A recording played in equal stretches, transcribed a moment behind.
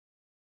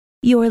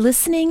You're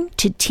listening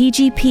to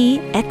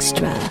TGP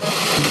Xtra.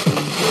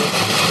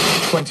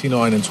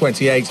 29 and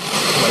 28.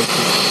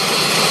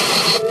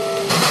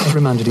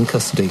 Remanded in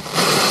custody.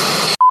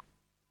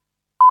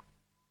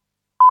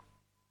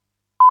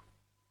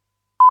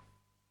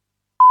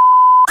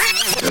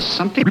 There's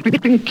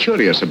something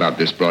curious about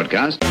this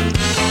broadcast.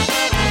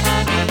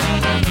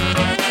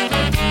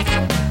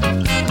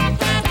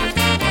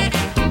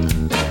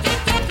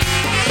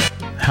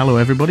 Hello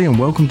everybody and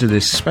welcome to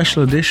this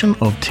special edition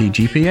of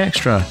TGP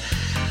Extra.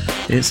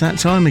 It's that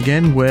time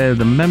again where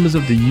the members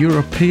of the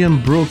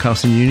European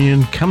Broadcasting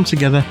Union come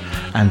together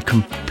and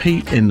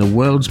compete in the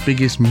world's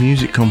biggest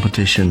music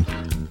competition,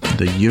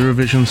 the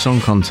Eurovision Song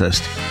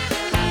Contest.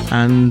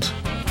 And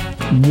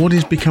what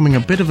is becoming a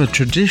bit of a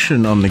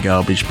tradition on the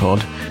Garbage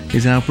Pod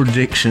is our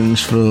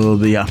predictions for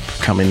the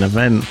upcoming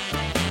event.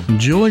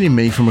 Joining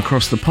me from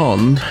across the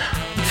pond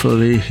for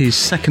his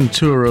second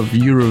tour of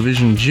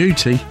Eurovision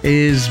duty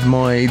is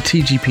my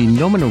TGP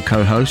nominal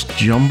co-host,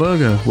 John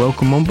Berger.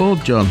 Welcome on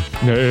board, John.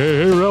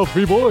 Hey,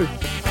 Ralphie boy.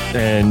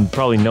 And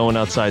probably no one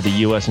outside the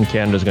US and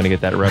Canada is going to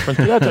get that reference,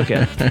 but that's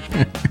okay.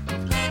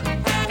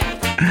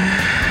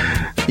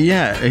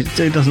 Yeah,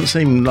 it doesn't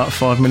seem like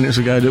 5 minutes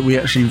ago that we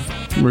actually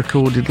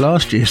recorded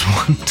last year's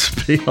one,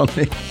 to be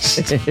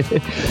honest.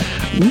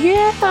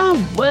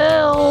 Yeah,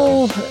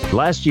 well,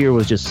 last year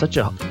was just such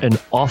an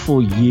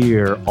awful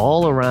year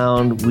all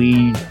around.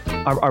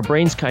 Our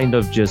brains kind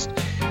of just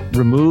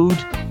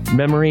removed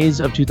memories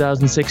of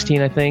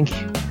 2016, I think.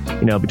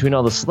 You know, between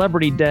all the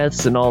celebrity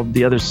deaths and all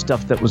the other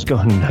stuff that was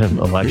going on in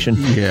the election.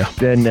 Yeah.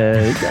 Then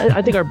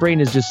I think our brain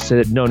has just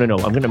said, no, I'm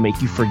going to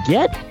make you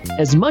forget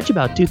as much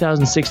about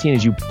 2016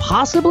 as you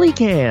possibly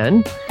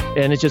can.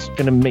 And it's just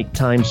going to make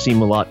time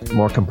seem a lot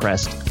more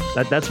compressed.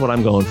 That's what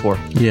I'm going for.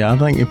 Yeah, I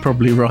think you're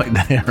probably right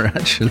there,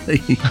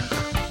 actually.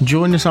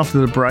 Join us after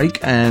the break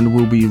and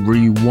we'll be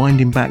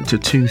rewinding back to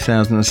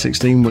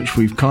 2016, which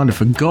we've kind of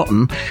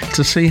forgotten,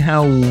 to see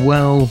how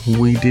well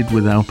we did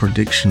with our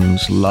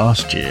predictions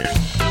last year.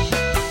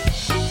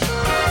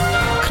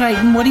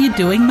 Crichton, what are you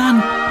doing,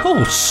 man?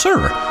 Oh,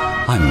 sir,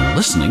 I'm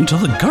listening to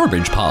the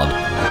Garbage Pod.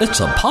 It's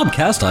a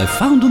podcast I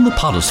found in the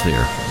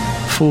podosphere.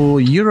 For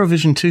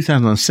Eurovision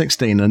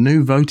 2016, a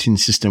new voting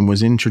system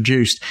was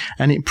introduced,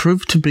 and it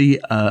proved to be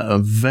a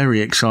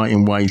very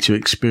exciting way to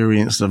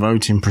experience the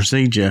voting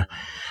procedure.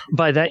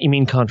 By that, you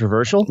mean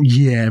controversial?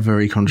 Yeah,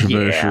 very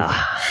controversial.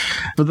 Yeah.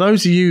 For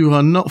those of you who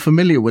are not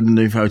familiar with the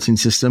new voting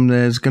system,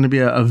 there's going to be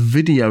a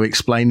video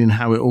explaining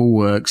how it all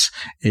works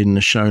in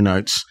the show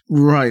notes.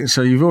 Right,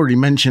 so you've already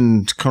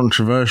mentioned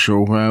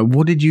controversial.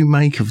 What did you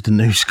make of the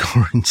new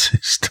scoring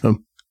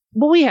system?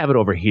 Well, we have it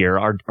over here.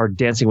 Our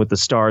Dancing with the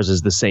Stars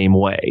is the same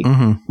way.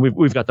 Mm-hmm.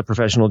 We've got the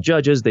professional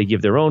judges. They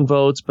give their own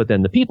votes, but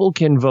then the people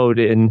can vote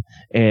in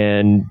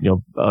and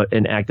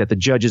enact that the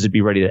judges would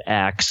be ready to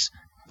axe.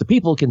 The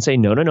people can say,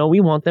 no,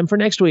 we want them for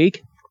next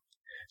week.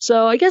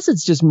 So I guess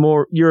it's just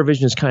more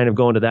Eurovision is kind of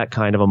going to that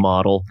kind of a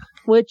model,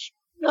 which,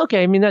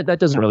 okay, I mean, that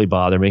doesn't really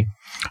bother me.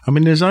 I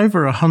mean, there's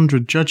over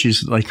 100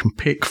 judges that they can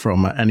pick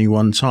from at any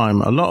one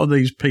time. A lot of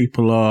these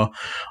people are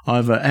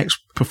either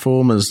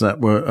ex-performers that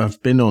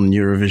have been on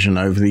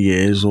Eurovision over the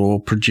years, or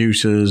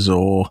producers,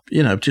 or,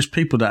 just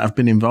people that have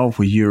been involved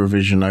with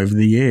Eurovision over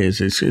the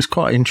years. It's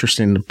quite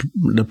interesting,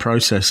 the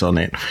process on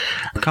it.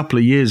 A couple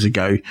of years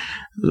ago,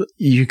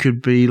 you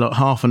could be like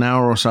half an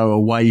hour or so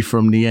away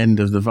from the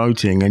end of the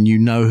voting and you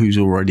know who's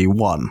already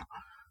won.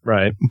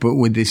 Right. But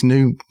with this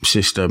new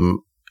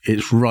system,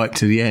 it's right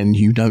to the end.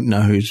 You don't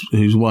know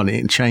who's won.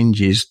 It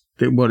changes.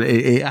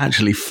 It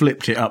actually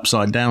flipped it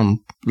upside down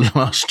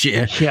last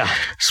year. Yeah.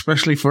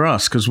 Especially for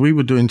us, because we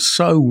were doing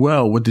so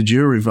well with the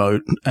jury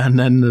vote, and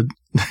then the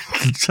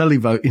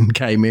televoting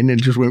came in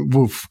and just went,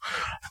 woof.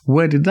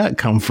 Where did that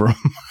come from?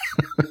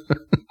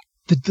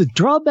 The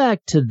drawback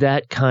to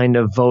that kind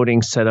of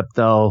voting setup,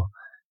 though,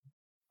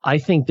 I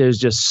think there's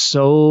just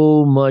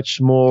so much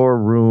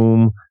more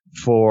room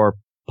for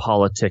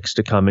politics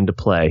to come into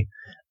play.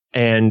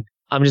 And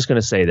I'm just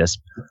going to say this.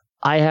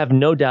 I have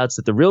no doubts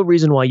that the real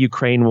reason why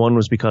Ukraine won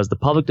was because the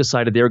public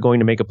decided they were going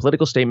to make a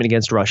political statement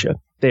against Russia.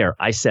 There,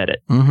 I said it.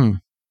 Mm-hmm.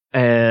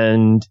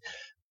 And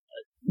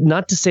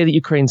not to say that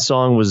Ukraine's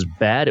song was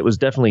bad. It was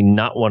definitely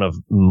not one of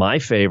my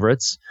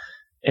favorites.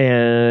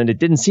 And it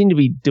didn't seem to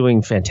be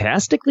doing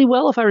fantastically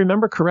well, if I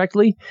remember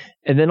correctly.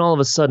 And then all of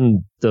a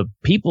sudden, the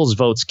people's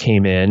votes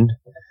came in.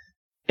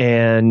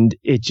 And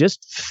it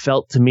just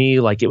felt to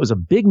me like it was a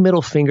big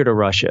middle finger to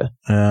Russia.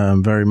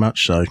 Very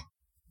much so.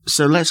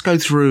 So let's go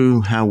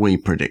through how we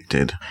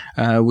predicted.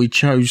 We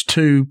chose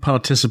 2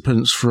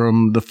 participants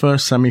from the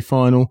first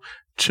semi-final,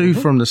 2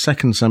 from the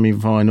second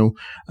semi-final,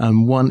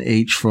 and 1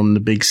 each from the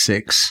Big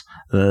Six,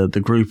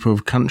 the group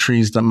of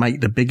countries that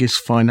make the biggest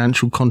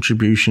financial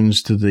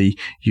contributions to the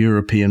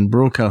European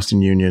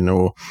Broadcasting Union,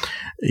 or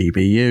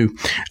EBU.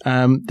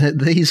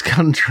 These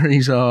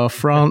countries are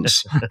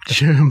France,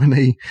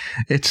 Germany,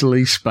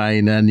 Italy,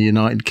 Spain, and the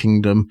United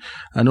Kingdom.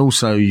 And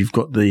also you've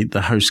got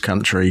the host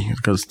country,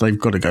 because they've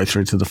got to go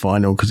through to the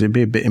final, because it'd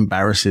be a bit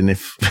embarrassing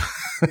if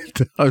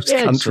the host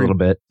just a country little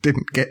bit.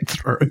 didn't get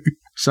through.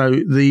 So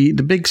the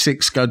big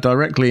six go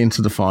directly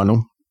into the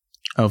final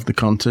of the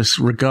contest,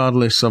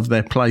 regardless of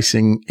their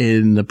placing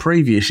in the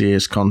previous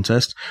year's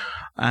contest,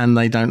 and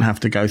they don't have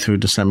to go through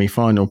the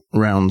semi-final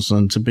rounds.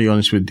 And to be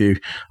honest with you,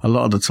 a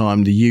lot of the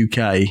time the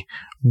UK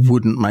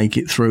wouldn't make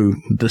it through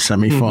the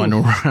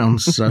semi-final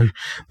rounds, so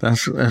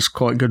that's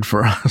quite good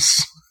for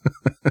us.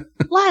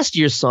 Last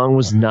year's song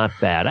was not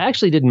bad. I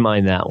actually didn't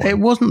mind that one. It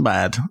wasn't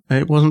bad.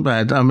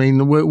 I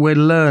mean, we're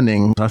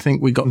learning. I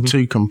think we got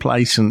too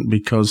complacent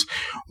because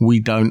we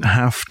don't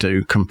have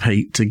to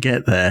compete to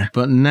get there.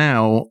 But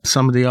now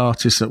some of the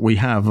artists that we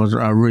have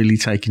are really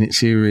taking it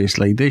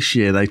seriously. This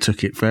year they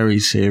took it very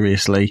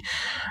seriously.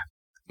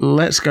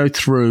 Let's go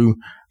through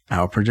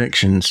our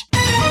predictions.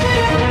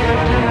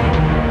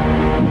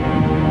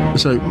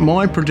 So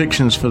my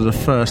predictions for the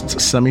first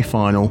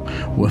semi-final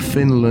were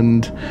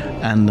Finland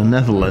and the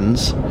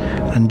Netherlands,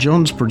 and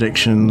John's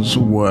predictions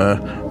were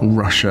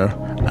Russia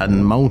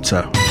and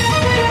Malta.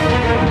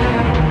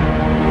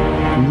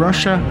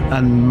 Russia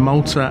and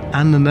Malta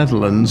and the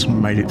Netherlands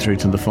made it through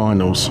to the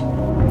finals.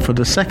 For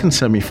the second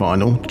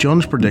semi-final,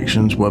 John's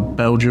predictions were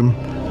Belgium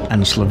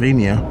and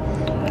Slovenia,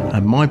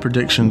 and my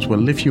predictions were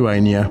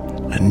Lithuania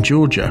and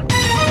Georgia.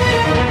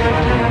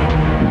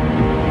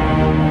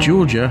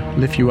 Georgia,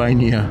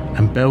 Lithuania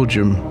and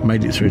Belgium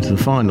made it through to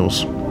the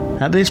finals.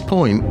 At this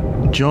point,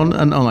 John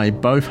and I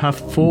both have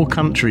 4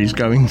 countries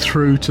going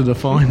through to the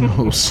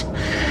finals.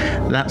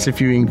 That's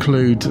if you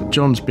include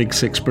John's Big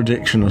Six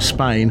prediction of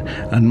Spain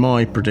and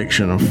my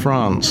prediction of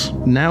France.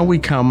 Now we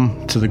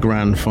come to the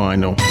grand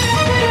final.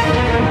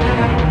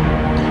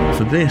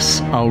 For this,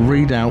 I'll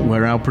read out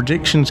where our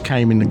predictions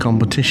came in the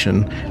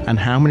competition and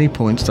how many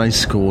points they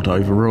scored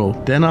overall.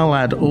 Then I'll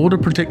add all the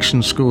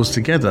prediction scores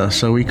together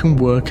so we can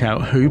work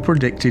out who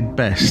predicted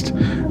best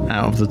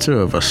out of the two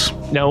of us.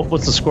 Now,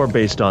 what's the score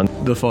based on?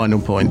 The final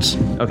points.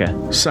 Okay.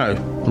 So,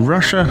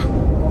 Russia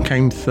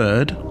came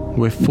third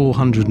with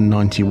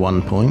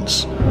 491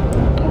 points.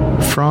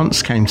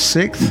 France came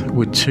sixth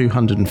with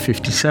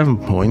 257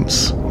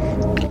 points.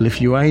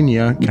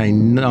 Lithuania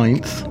came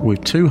ninth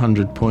with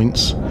 200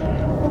 points.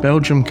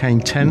 Belgium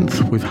came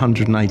 10th with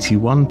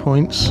 181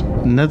 points.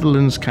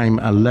 Netherlands came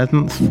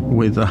 11th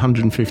with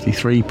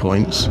 153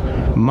 points.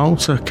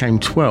 Malta came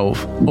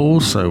 12th,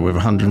 also with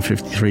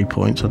 153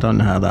 points. I don't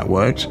know how that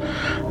works.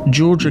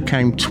 Georgia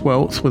came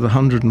 12th with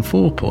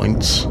 104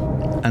 points.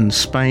 And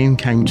Spain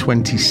came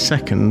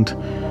 22nd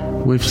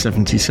with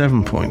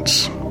 77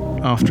 points.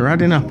 After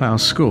adding up our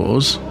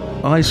scores,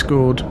 I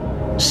scored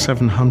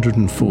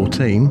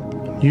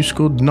 714. You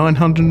scored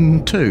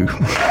 902.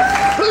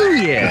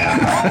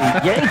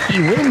 Yeah,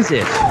 Yankee wins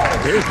it.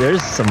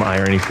 There's some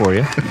irony for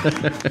you.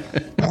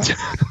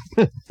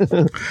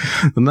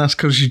 And that's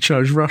because you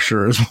chose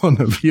Russia as one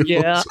of yours.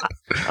 Yeah,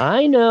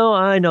 I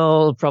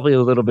know. Probably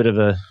a little bit of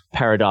a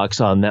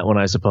paradox on that one,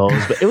 I suppose.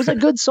 But it was a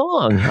good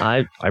song.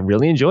 I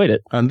really enjoyed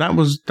it. And that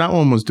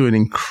one was doing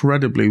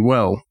incredibly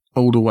well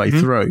all the way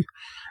through.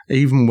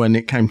 Even when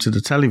it came to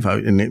the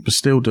televoting, it was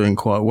still doing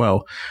quite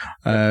well.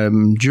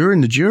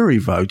 During the jury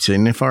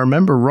voting, if I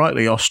remember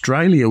rightly,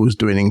 Australia was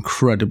doing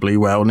incredibly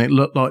well, and it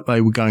looked like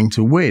they were going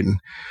to win.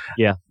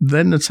 Yeah.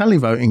 Then the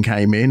televoting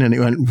came in, and it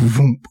went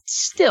vroom.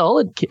 Still,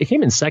 it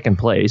came in second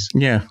place.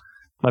 Yeah.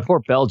 My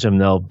poor Belgium,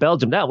 though.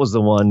 Belgium, that was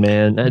the one,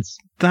 man.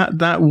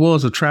 That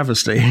was a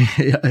travesty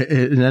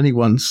in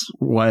anyone's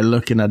way of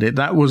looking at it.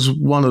 That was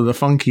one of the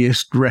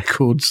funkiest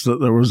records that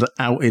there was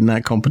out in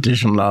that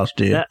competition last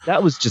year.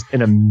 That was just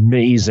an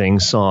amazing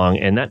song,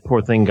 and that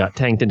poor thing got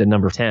tanked into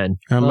number 10.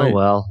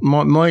 Well.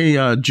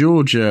 My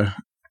Georgia,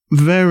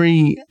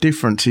 very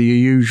different to your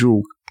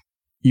usual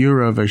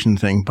Eurovision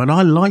thing, but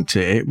I liked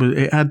it.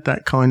 It had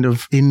that kind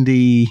of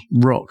indie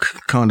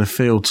rock kind of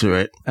feel to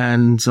it,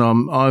 and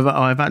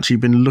I've actually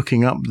been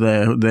looking up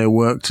their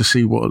work to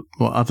see what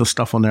other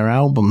stuff on their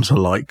albums are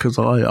like, because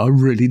I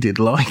really did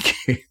like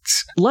it.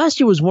 Last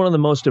year was one of the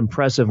most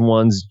impressive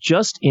ones,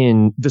 just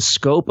in the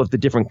scope of the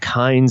different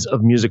kinds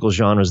of musical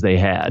genres they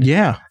had.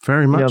 Yeah,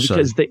 very much so.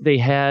 Because they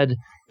had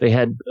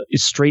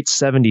straight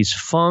 70s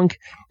funk,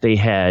 they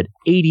had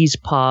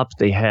 80s pop,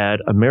 they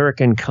had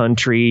American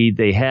country,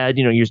 they had,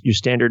 your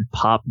standard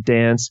pop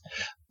dance.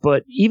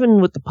 But even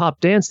with the pop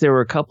dance, there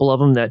were a couple of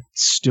them that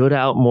stood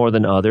out more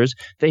than others.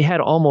 They had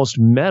almost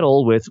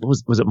metal with,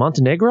 was it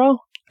Montenegro?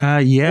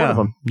 Yeah. One of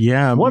them.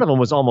 Yeah. One of them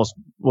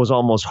was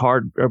almost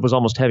hard, or was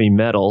almost heavy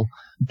metal.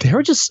 There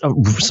were just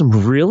some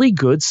really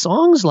good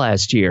songs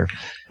last year.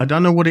 I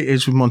don't know what it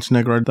is with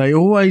Montenegro. They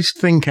always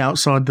think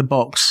outside the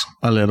box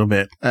a little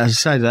bit. As I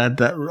say, they had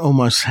that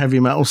almost heavy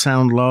metal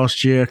sound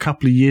last year. A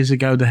couple of years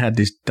ago, they had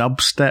this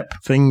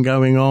dubstep thing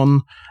going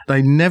on.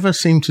 They never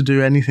seem to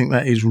do anything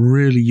that is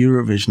really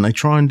Eurovision. They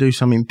try and do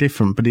something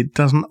different, but it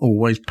doesn't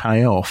always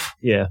pay off.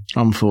 Yeah.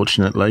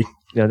 Unfortunately.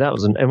 Yeah, that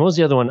was and what was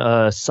the other one?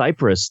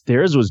 Cyprus.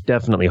 Theirs was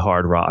definitely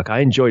hard rock. I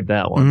enjoyed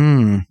that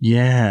one.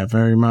 Yeah,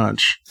 very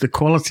much. The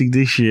quality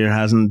this year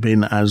hasn't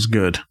been as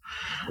good.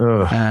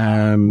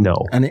 No.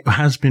 And it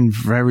has been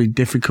very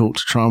difficult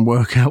to try and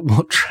work out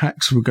what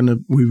tracks we were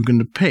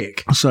gonna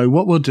pick. So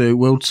what we'll do,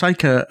 we'll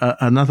take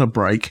another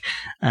break,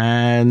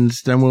 and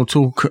then we'll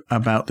talk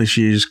about this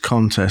year's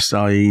contest,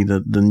 i.e.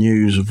 the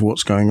news of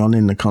what's going on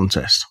in the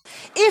contest.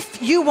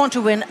 If you want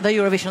to win the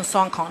Eurovision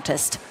Song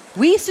Contest,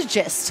 we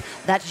suggest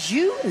that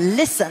you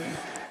listen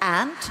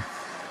and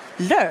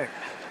learn.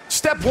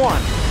 Step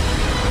 1.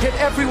 Get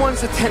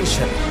everyone's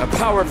attention. A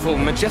powerful,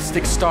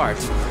 majestic start.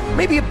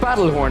 Maybe a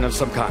battle horn of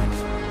some kind.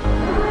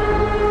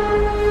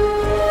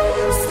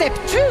 Step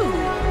 2.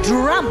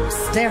 Drums.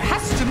 There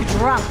has to be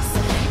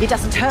drums. It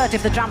doesn't hurt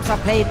if the drums are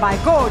played by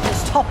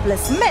gorgeous,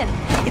 topless men.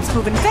 It's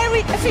proven very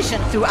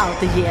efficient throughout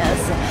the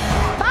years.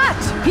 But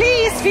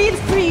please feel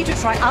free to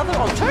try other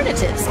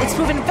alternatives. It's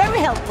proven very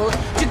helpful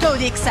to go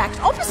the exact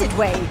opposite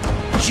way.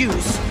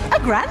 Use a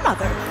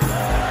grandmother.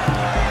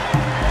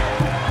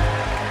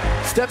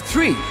 Step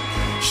 3.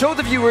 Show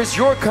the viewers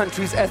your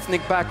country's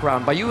ethnic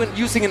background by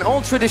using an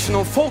old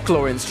traditional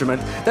folklore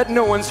instrument that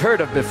no one's heard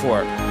of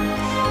before.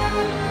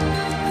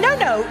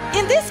 No.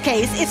 In this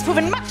case, it's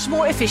proven much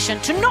more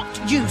efficient to not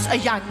use a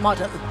young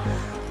model.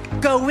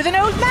 Go with an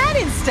old man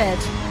instead.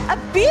 A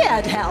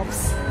beard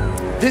helps.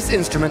 This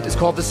instrument is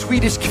called the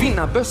Swedish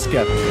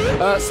kvinnaböske,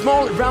 a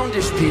small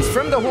roundish piece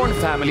from the horn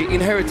family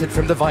inherited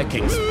from the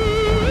Vikings.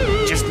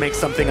 Just make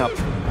something up.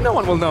 No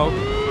one will know.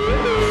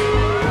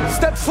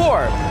 Step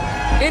 4.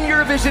 In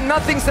Eurovision,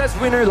 nothing says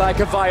winner like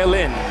a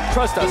violin.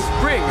 Trust us,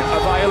 bring a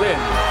violin.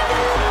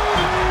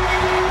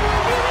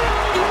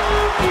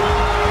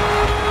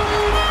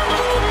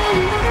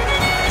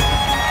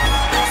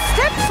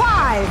 Step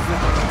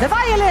 5. The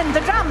violin,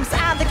 the drums,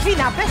 and the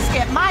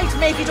kvinnaböske might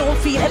make it all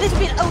feel a little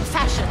bit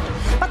old-fashioned.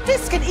 But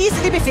this can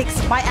easily be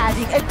fixed by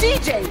adding a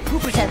DJ who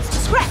pretends to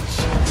scratch.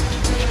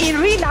 In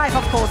real life,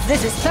 of course,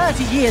 this is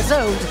 30 years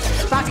old.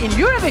 But in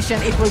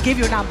Eurovision, it will give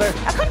your number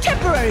a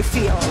contemporary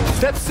feel.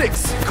 Step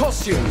 6.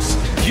 Costumes.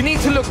 You need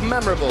to look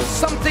memorable,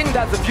 something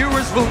that the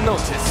viewers will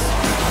notice.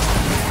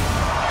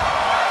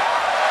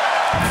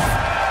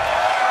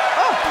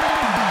 Oh,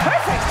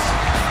 perfect!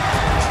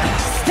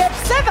 Step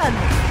 7.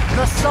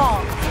 The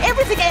song.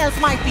 Everything else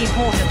might be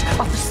important,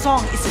 but the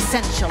song is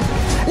essential.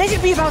 Let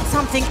it be about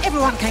something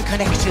everyone can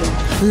connect to.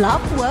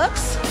 Love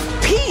works.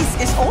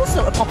 Peace is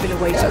also a popular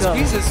way to go.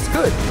 Peace is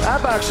good.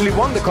 ABBA actually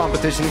won the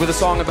competition with a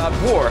song about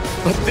war,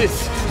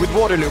 with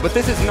Waterloo, but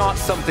this is not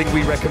something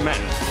we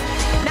recommend.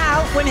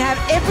 Now, when you have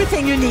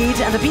everything you need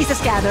and the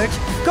pieces gathered,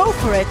 go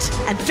for it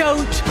and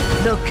don't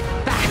look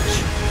back.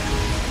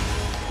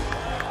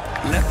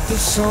 Let the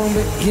song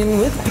begin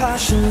with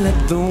passion,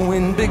 let the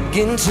wind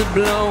begin to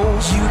blow.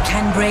 You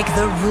can break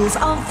the rules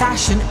of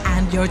fashion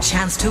and your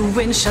chance to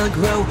win shall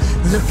grow.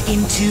 Look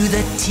into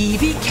the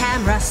TV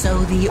camera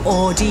so the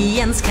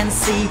audience can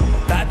see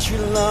that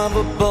you're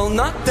lovable,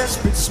 not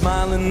desperate,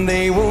 smile and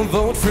they will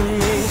vote for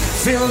me.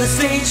 Fill the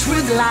stage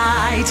with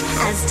light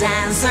as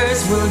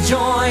dancers will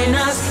join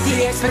us.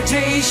 The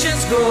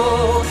expectations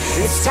grow.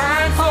 It's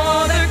time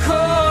for the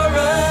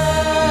chorus.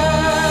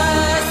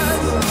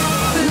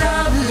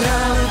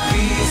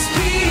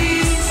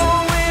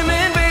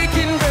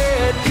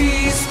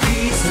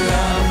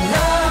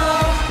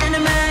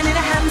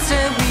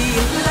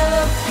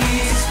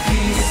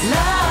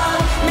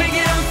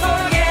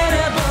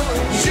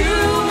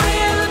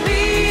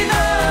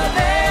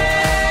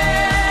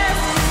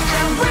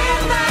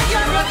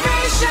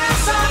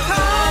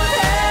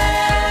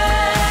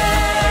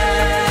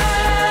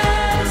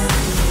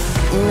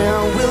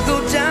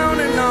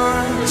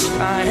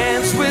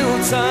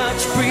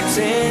 Touch,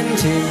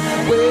 pretending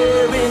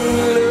we're in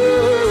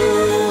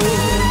love.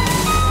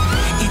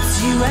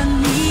 It's you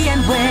and me,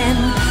 and when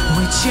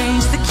we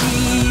change the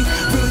key,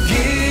 we'll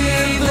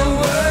give the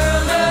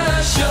world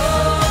a show.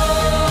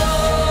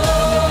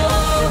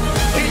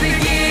 It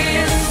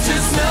begins to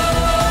snow.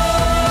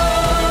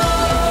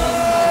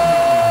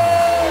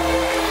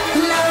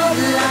 Love,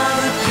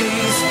 love,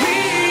 peace,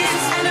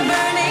 peace, and a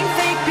burning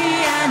fake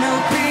piano.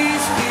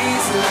 Peace,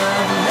 peace,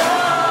 love,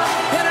 love,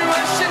 and a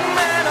Russian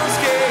man on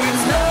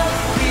skates. Love,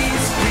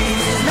 peace,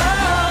 peace,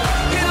 love.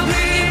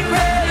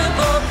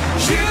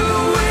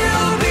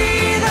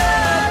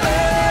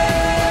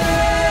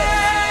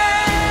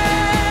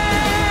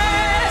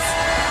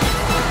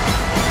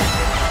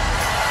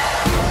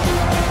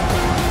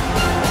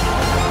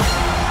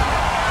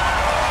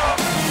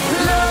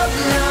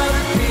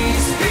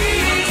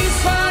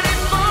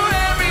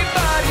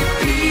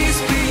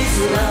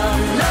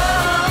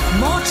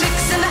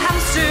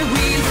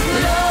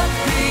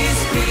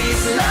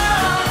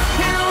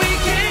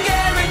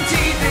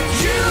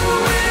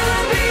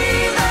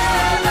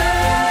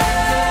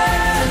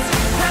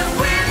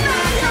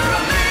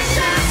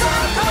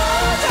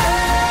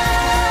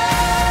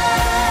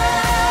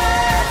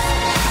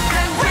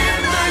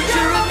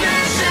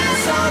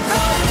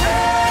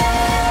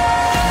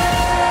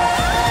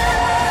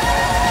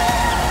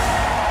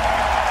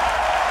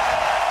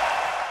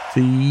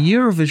 The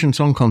Eurovision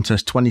Song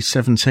Contest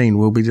 2017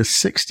 will be the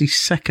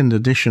 62nd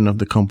edition of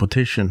the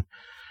competition.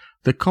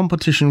 The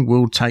competition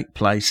will take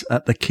place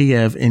at the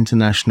Kiev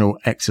International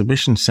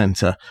Exhibition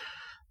Centre.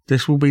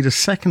 This will be the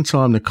second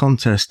time the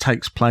contest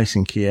takes place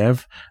in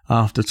Kiev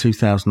after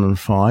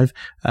 2005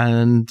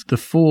 and the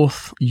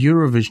fourth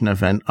Eurovision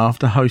event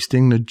after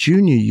hosting the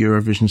Junior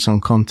Eurovision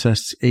Song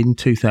Contests in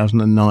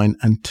 2009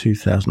 and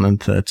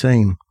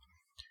 2013.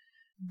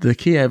 The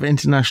Kiev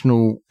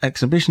International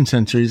Exhibition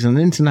Centre is an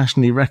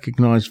internationally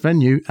recognised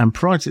venue and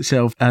prides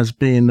itself as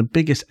being the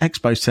biggest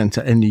expo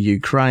centre in the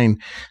Ukraine,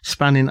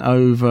 spanning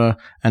over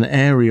an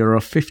area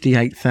of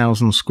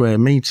 58,000 square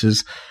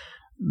metres.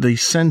 The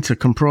centre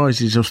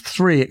comprises of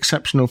 3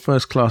 exceptional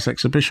first-class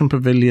exhibition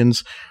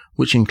pavilions,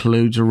 which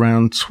includes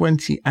around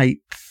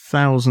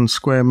 28,000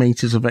 square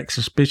metres of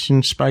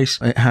exhibition space.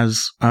 It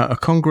has a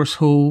congress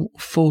hall,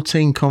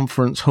 14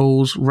 conference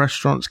halls,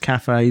 restaurants,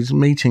 cafes,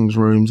 meetings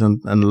rooms,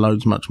 and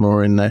loads much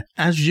more in there.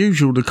 As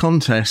usual, the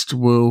contest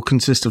will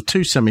consist of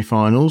 2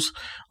 semi-finals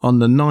on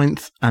the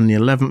 9th and the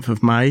 11th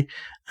of May,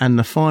 and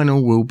the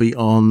final will be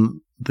on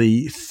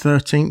the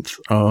 13th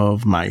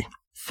of May.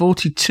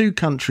 42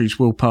 countries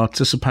will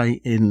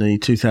participate in the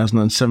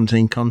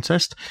 2017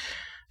 contest.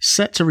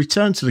 Set to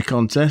return to the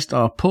contest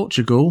are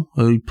Portugal,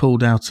 who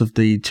pulled out of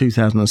the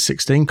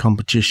 2016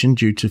 competition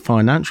due to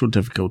financial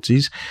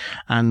difficulties,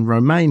 and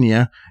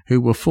Romania,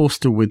 who were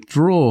forced to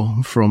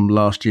withdraw from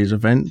last year's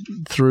event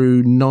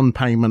through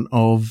non-payment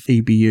of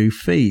EBU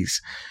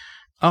fees.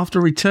 After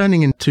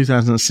returning in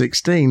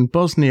 2016,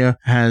 Bosnia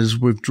has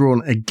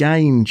withdrawn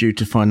again due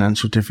to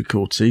financial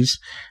difficulties.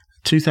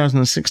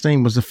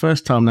 2016 was the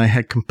first time they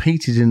had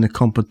competed in the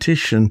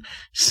competition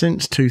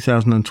since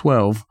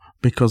 2012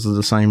 because of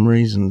the same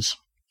reasons.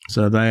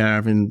 So they are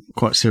having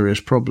quite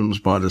serious problems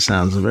by the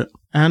sounds of it.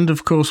 And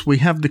of course, we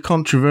have the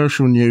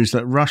controversial news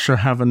that Russia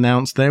have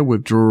announced their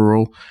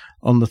withdrawal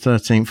on the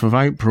 13th of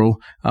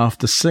April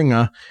after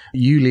singer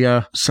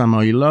Yulia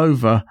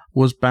Samoylova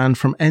was banned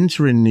from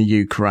entering the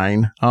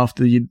Ukraine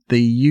after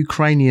the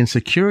Ukrainian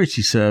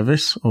Security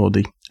Service, or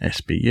the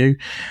SBU,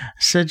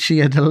 said she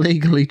had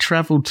illegally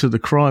travelled to the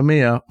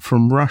Crimea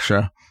from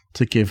Russia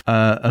to give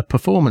a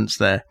performance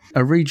there,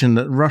 a region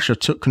that Russia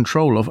took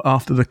control of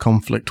after the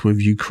conflict with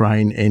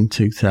Ukraine in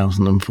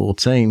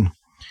 2014.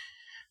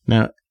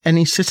 Now,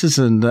 any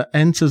citizen that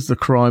enters the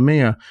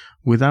Crimea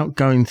without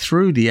going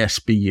through the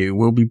SBU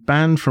will be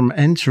banned from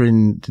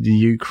entering the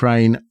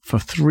Ukraine for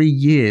 3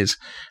 years.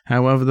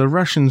 However, the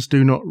Russians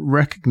do not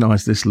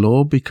recognise this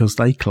law because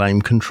they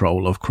claim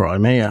control of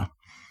Crimea.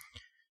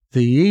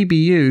 The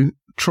EBU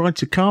tried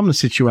to calm the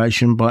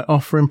situation by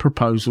offering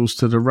proposals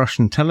to the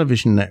Russian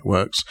television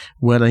networks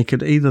where they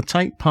could either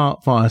take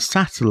part via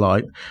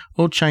satellite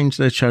or change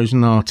their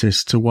chosen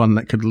artist to one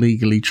that could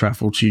legally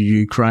travel to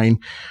Ukraine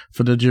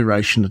for the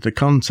duration of the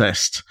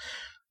contest.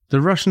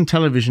 The Russian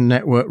television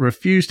network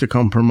refused to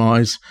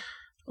compromise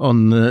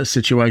on the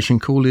situation,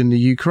 calling the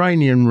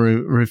Ukrainian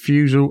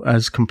refusal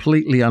as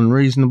completely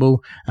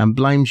unreasonable and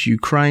blames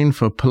Ukraine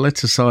for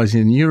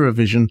politicising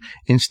Eurovision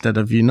instead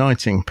of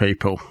uniting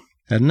people.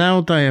 And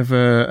now they have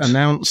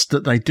announced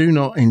that they do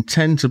not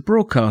intend to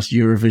broadcast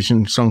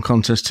Eurovision Song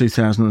Contest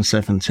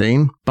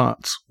 2017,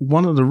 but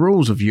one of the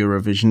rules of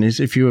Eurovision is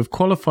if you have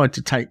qualified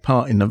to take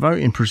part in the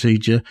voting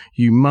procedure,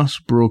 you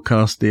must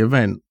broadcast the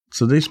event.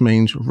 So this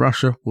means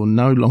Russia will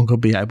no longer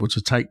be able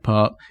to take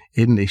part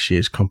in this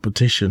year's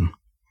competition.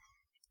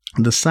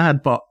 The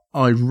sad but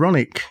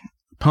ironic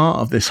part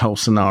of this whole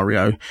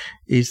scenario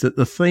is that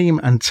the theme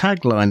and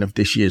tagline of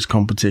this year's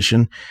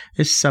competition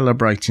is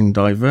celebrating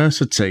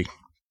diversity.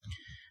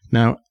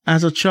 Now,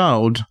 as a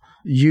child,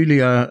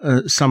 Yulia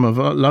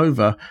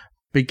Samoylova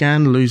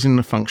began losing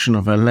the function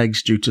of her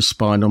legs due to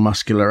spinal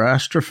muscular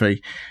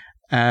atrophy,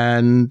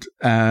 and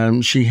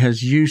she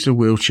has used a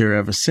wheelchair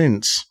ever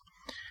since.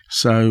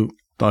 So,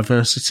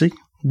 diversity,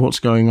 what's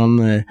going on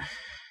there?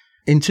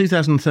 In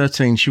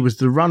 2013, she was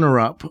the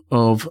runner-up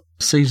of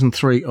Season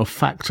 3 of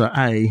Factor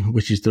A,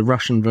 which is the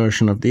Russian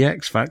version of the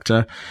X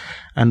Factor,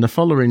 and the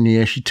following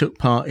year she took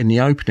part in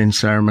the opening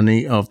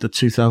ceremony of the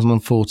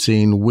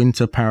 2014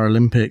 Winter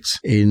Paralympics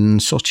in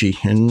Sochi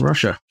in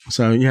Russia.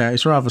 So, yeah,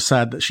 it's rather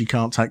sad that she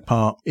can't take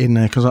part in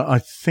there, because I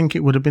think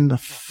it would have been the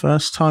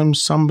first time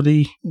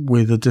somebody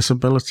with a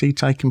disability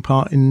taking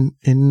part in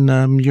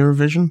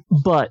Eurovision.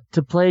 But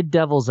to play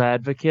devil's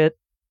advocate,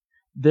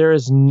 there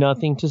is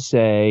nothing to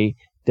say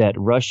that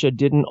Russia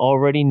didn't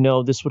already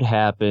know this would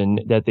happen,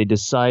 that they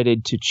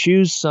decided to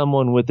choose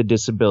someone with a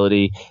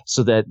disability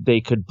so that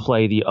they could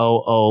play the,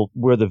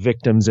 we're the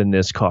victims in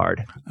this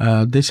card.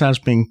 This has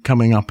been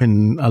coming up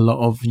in a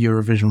lot of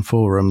Eurovision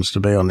forums, to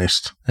be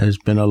honest. There's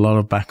been a lot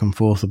of back and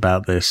forth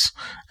about this.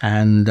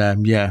 And,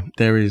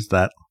 there is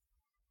that.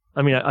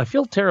 I mean, I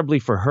feel terribly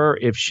for her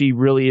if she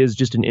really is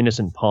just an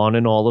innocent pawn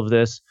in all of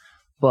this.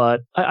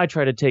 But I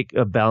try to take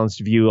a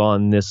balanced view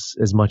on this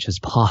as much as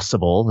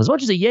possible, as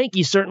much as a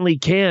Yankee certainly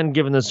can,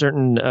 given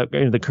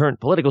the current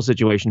political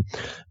situation.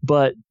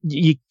 But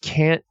you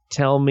can't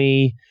tell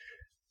me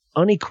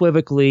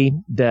unequivocally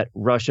that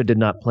Russia did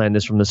not plan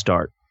this from the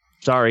start.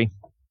 Sorry.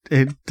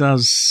 It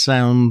does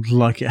sound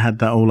like it had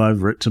that all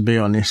over it, to be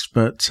honest.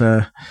 But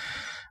I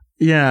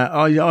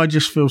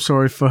just feel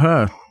sorry for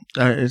her.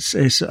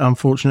 It's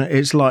unfortunate.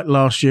 It's like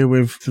last year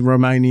with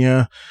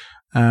Romania,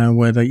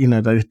 where they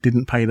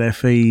didn't pay their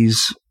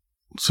fees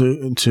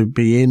to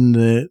be in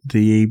the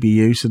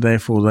EBU, so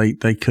therefore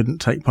they couldn't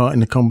take part in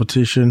the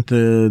competition.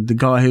 The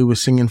guy who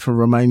was singing for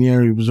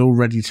Romania, he was all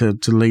ready to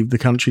leave the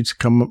country to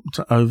come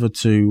over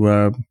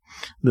to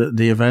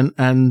the event,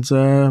 and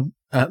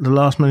at the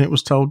last minute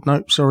was told,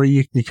 nope,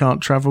 sorry, you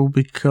can't travel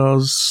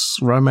because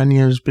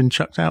Romania has been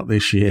chucked out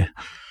this year.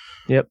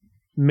 Yep.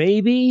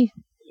 Maybe,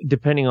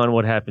 depending on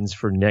what happens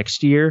for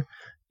next year,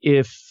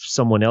 if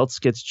someone else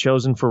gets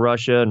chosen for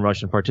Russia and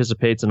Russia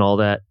participates and all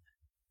that,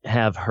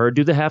 have her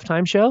do the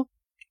halftime show?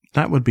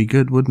 That would be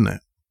good, wouldn't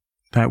it?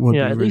 That would be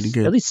really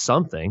good. At least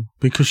something.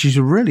 Because she's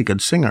a really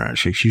good singer,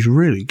 actually. She's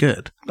really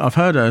good. I've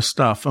heard her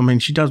stuff. I mean,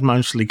 she does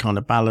mostly kind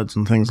of ballads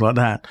and things like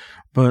that.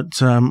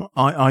 But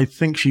I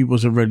think she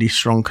was a really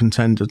strong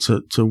contender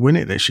to win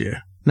it this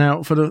year.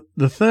 Now, for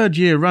the third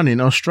year running,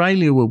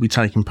 Australia will be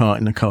taking part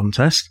in the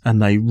contest,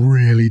 and they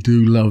really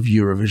do love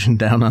Eurovision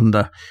Down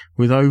Under,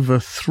 with over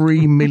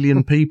 3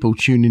 million people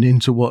tuning in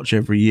to watch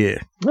every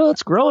year. Well,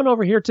 it's growing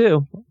over here,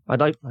 too. I'd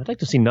like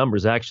to see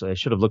numbers, actually. I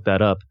should have looked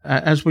that up.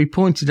 As we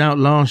pointed out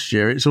last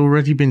year, it's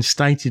already been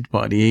stated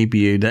by the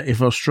EBU that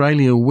if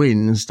Australia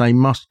wins, they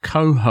must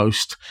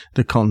co-host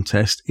the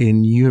contest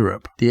in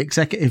Europe. The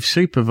executive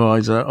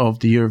supervisor of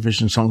the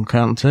Eurovision Song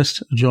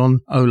Contest,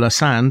 John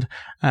Olasand,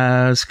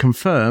 has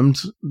confirmed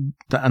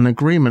that an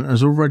agreement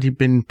has already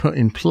been put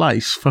in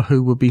place for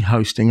who will be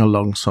hosting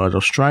alongside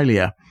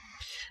Australia.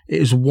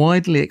 It is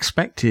widely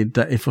expected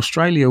that if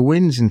Australia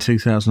wins in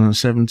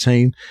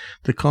 2017,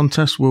 the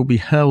contest will be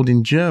held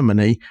in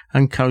Germany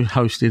and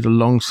co-hosted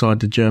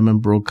alongside the German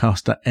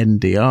broadcaster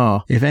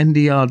NDR. If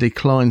NDR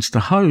declines to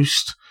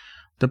host,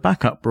 the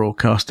backup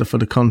broadcaster for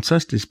the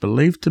contest is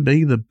believed to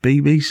be the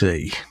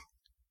BBC.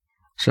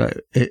 So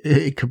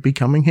it could be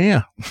coming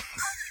here.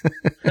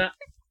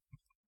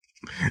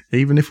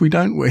 Even if we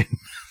don't win.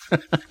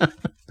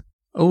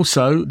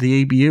 Also,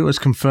 the EBU has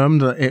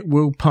confirmed that it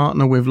will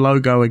partner with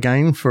Logo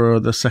again for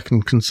the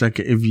second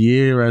consecutive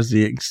year as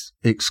the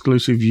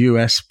exclusive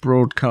US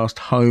broadcast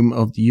home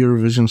of the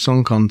Eurovision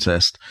Song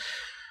Contest.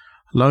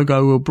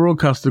 Logo will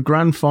broadcast the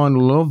grand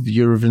final of the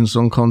Eurovision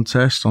Song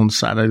Contest on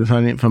Saturday the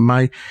 30th of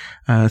May,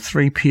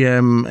 3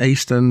 p.m.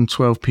 Eastern,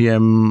 12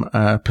 p.m.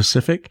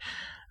 Pacific.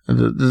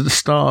 The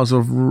stars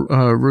of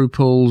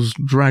RuPaul's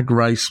Drag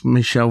Race,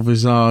 Michelle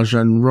Visage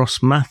and Ross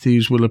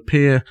Matthews, will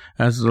appear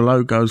as the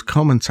Logo's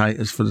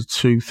commentators for the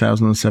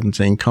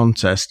 2017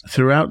 contest.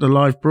 Throughout the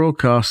live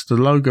broadcast, the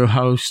Logo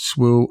hosts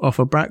will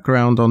offer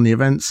background on the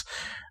events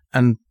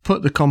and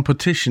put the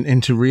competition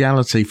into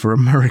reality for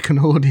American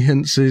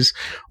audiences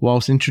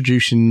whilst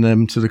introducing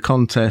them to the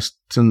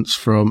contestants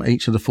from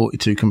each of the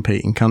 42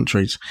 competing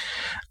countries.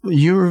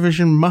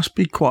 Eurovision must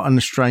be quite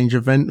a strange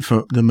event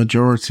for the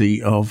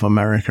majority of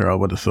America, I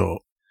would have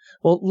thought.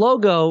 Well,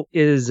 Logo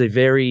is a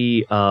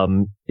very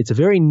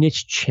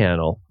niche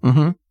channel.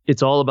 Mm-hmm.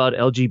 It's all about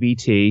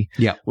LGBT,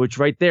 yeah, which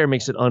right there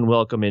makes it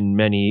unwelcome in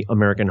many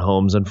American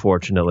homes,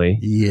 unfortunately.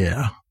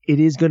 Yeah. It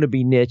is going to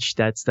be niche.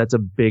 That's a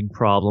big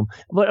problem.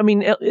 But, I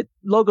mean,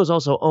 Logo's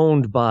also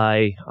owned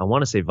by, I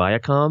want to say,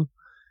 Viacom.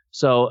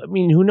 So, I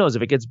mean, who knows?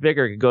 If it gets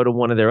bigger, it could go to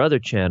one of their other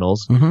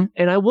channels. Mm-hmm.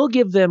 And I will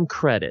give them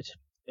credit.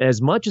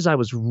 As much as I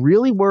was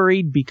really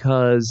worried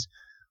because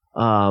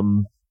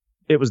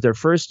it was their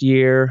first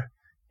year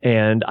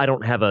and I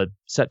don't have a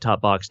set-top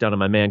box down in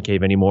my man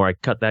cave anymore. I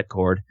cut that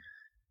cord.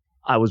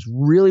 I was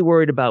really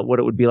worried about what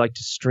it would be like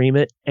to stream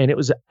it, and it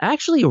was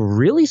actually a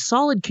really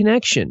solid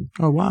connection.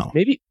 Oh, wow.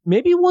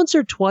 Maybe once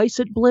or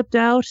twice it blipped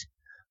out,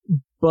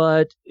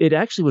 but it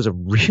actually was a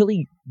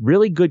really,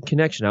 really good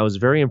connection. I was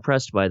very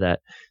impressed by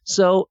that.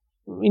 So,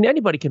 I mean,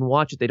 anybody can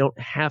watch it. They don't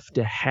have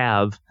to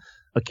have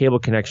a cable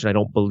connection, I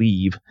don't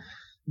believe.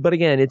 But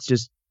again, it's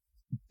just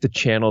the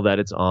channel that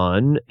it's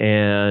on,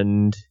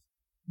 and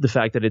the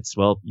fact that it's,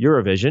 well,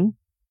 Eurovision.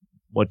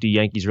 What do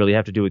Yankees really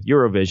have to do with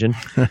Eurovision?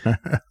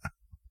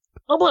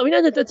 Oh, well, I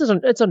mean,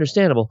 that's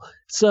understandable.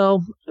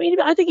 So, I mean,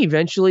 I think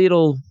eventually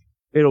it'll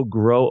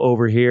grow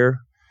over here.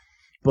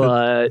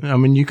 But I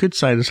mean, you could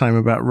say the same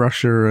about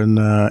Russia and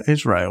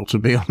Israel, to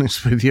be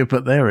honest with you,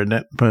 but they're in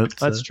it. But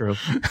that's true.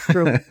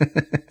 True.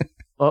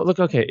 Well, look,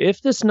 okay,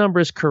 if this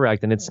number is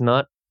correct and it's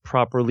not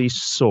properly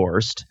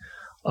sourced,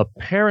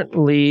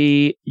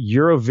 apparently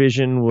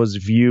Eurovision was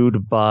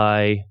viewed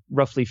by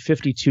roughly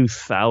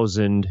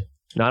 52,000.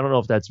 Now, I don't know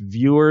if that's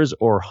viewers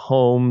or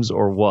homes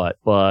or what,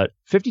 but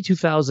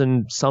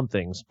 52,000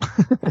 somethings.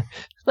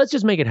 Let's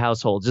just make it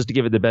households, just to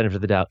give it the benefit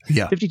of the doubt.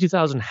 Yeah.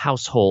 52,000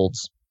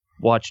 households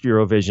watched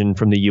Eurovision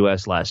from the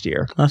U.S. last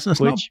year. That's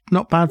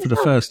not bad for the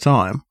first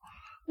time.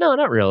 No,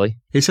 not really.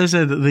 It says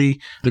there that the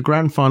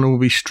grand final will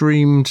be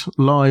streamed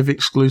live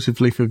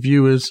exclusively for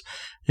viewers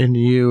in the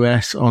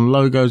US on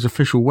Logo's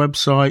official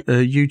website,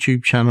 a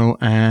YouTube channel,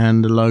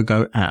 and the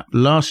Logo app.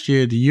 Last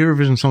year, the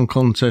Eurovision Song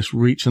Contest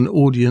reached an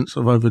audience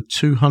of over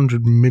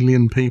 200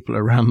 million people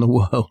around the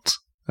world.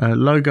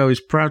 Logo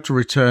is proud to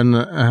return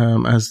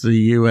as the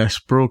US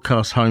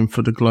broadcast home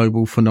for the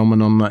global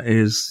phenomenon that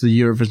is the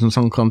Eurovision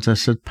Song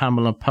Contest, said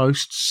Pamela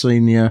Post,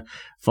 Senior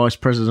Vice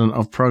President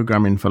of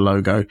Programming for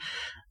Logo.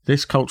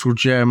 This cultural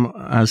gem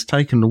has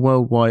taken the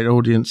worldwide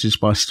audiences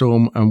by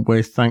storm, and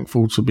we're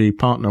thankful to be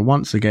partner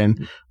once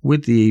again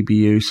with the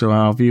EBU so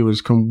our viewers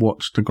can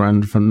watch the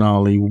grand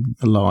finale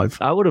live.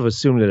 I would have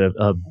assumed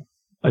that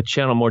a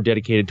channel more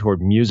dedicated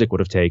toward music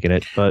would have taken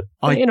it, but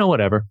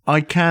whatever.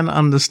 I can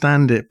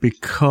understand it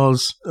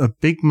because a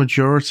big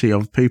majority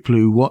of people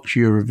who watch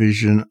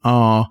Eurovision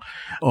are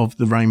of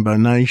the Rainbow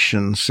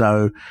Nation,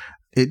 so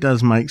it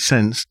does make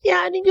sense.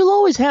 Yeah, I mean, you'll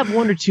always have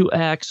one or two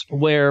acts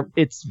where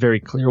it's very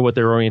clear what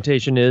their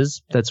orientation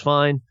is. That's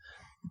fine.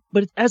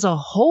 But as a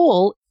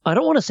whole, I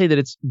don't want to say that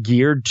it's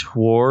geared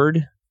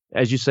toward,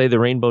 as you say, the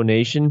Rainbow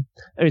Nation.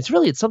 I mean,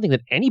 it's something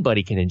that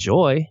anybody can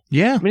enjoy.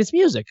 Yeah. I mean, it's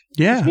music.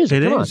 Yeah, it's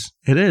music.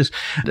 It is.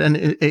 And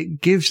it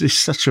gives this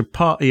such a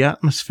party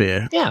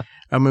atmosphere. Yeah.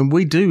 I mean,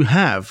 we do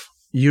have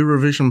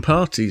Eurovision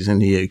parties in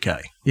the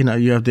UK. You know,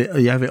 you have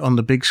it on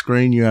the big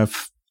screen, you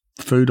have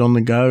food on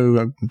the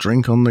go,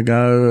 drink on the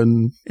go,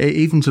 and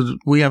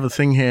we have a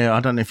thing here. I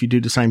don't know if you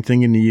do the same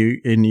thing in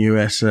the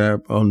US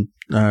on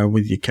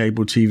with your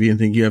cable TV and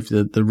thing. You have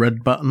the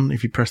red button.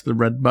 If you press the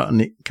red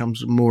button, it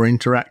comes with more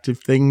interactive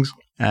things,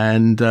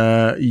 and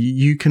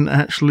you can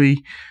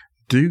actually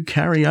do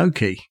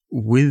karaoke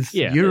with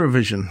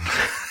Eurovision.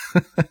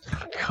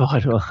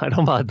 God, I don't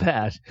know about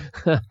that.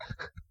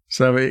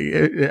 So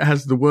it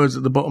has the words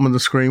at the bottom of the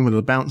screen with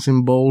a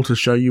bouncing ball to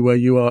show you where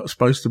you are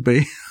supposed to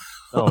be.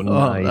 Oh,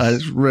 nice.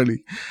 It's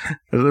really,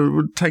 it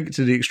would take it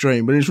to the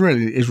extreme, but it's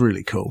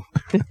really cool.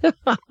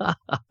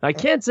 I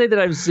can't say that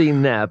I've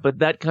seen that, but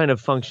that kind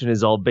of function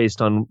is all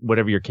based on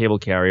whatever your cable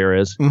carrier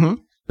is. Mm-hmm.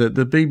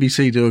 The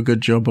BBC do a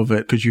good job of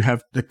it because you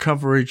have the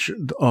coverage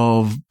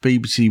of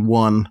BBC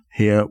One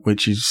here,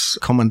 which is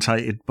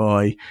commentated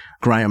by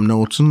Graham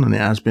Norton, and it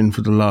has been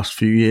for the last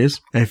few years.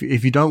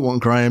 If you don't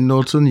want Graham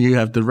Norton, you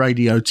have the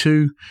Radio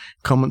 2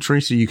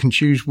 commentary, so you can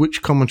choose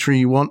which commentary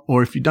you want,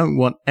 or if you don't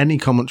want any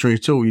commentary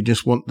at all, you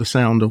just want the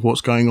sound of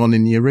what's going on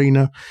in the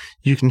arena,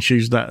 you can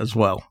choose that as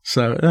well.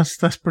 So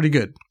that's pretty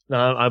good.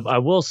 I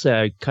will say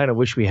I kind of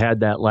wish we had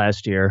that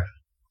last year.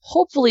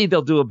 Hopefully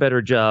they'll do a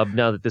better job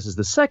now that this is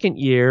the second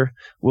year.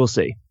 We'll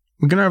see.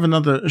 We're going to have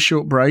another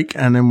short break,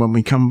 and then when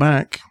we come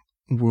back,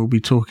 we'll be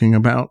talking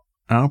about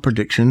our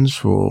predictions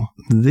for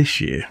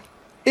this year.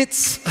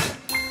 It's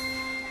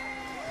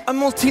a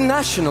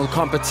multinational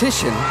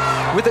competition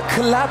with a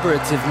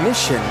collaborative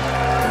mission.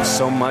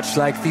 So much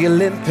like the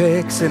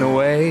Olympics in a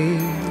way.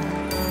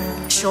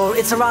 Sure,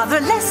 it's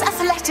rather less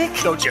athletic,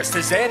 though just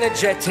as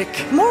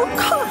energetic, more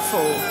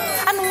colourful.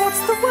 And what's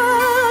the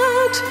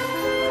word?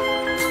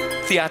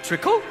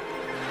 Theatrical?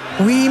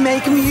 We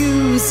make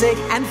music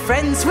and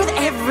friends with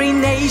every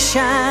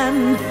nation,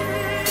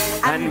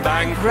 and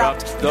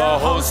bankrupt the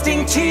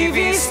hosting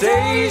TV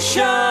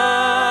station.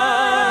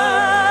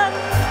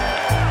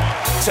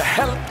 To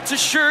help to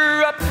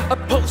shore up a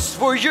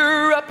post-war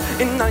Europe,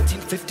 in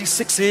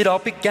 1956 it all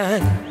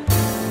began.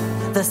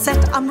 The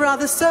set, I'm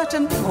rather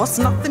certain, was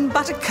nothing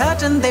but a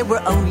curtain. There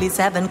were only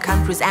 7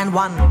 countries and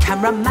 1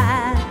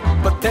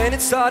 cameraman. But then it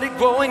started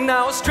growing,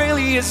 now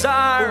Australia's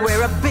ours.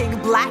 We're a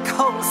big black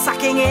hole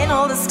sucking in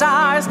all the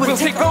stars. We'll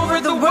take over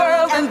the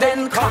world and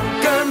then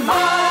conquer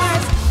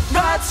Mars.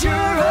 That's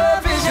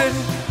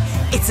Eurovision.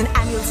 It's an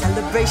annual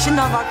celebration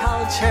of our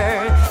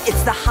culture.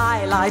 It's the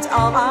highlight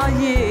of our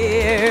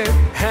year.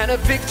 And a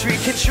victory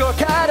can sure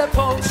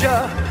catapult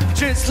ya.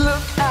 Just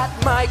look at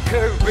my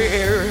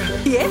career.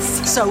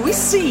 Yes, so we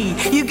see.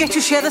 You get to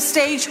share the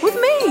stage with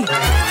me.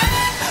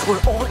 We're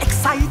all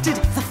excited,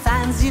 the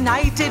fans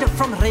united,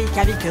 from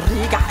Reykjavik,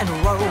 Riga and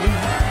Rome.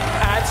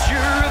 At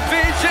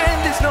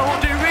Eurovision there's no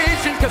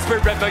derision, cause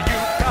wherever you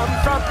come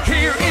from,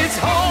 here is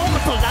home.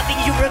 For loving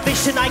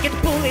Eurovision I get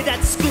bullied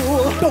at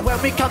school, but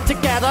when we come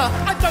together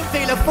I don't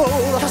feel a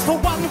fool. Cause for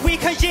 1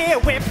 week a year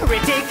we're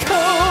pretty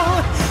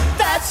cool.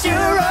 That's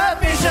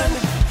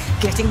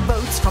Eurovision. Getting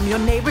votes from your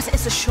neighbors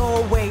is a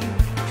sure way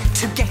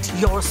to get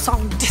your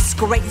song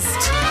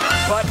disgraced.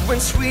 But when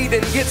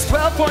Sweden gets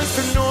 12 points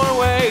from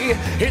Norway,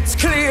 it's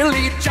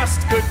clearly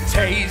just good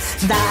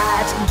taste.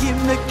 That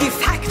gimmicky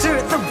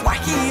factor, the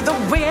wacky, the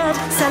weird,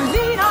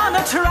 Celine on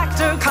a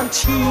tractor,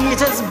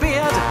 Conchita's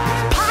beard,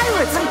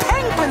 pirates and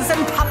penguins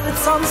and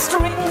puppets on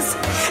strings.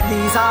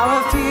 These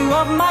are a few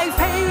of my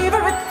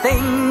favorite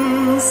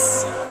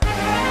things.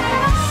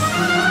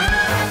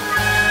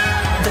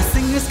 The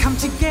singers come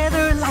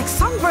together like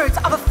songbirds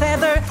of a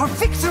feather. For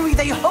victory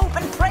they hope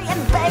and pray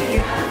and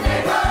beg.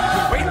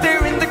 Wait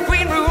there in the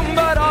green room,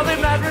 but all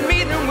in that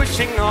meeting,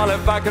 wishing all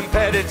of our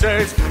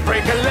competitors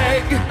break a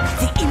leg.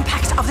 The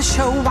impact of the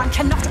show one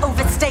cannot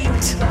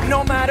overstate.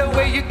 No matter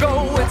where you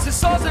go, it's a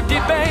source of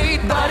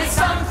debate, but it's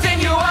something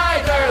you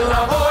either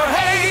love or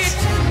hate.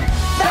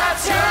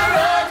 That's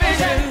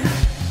Eurovision.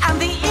 And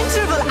the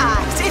interval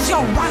act is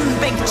your one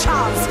big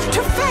chance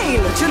to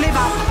fail to live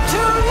up to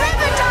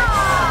Riverdance.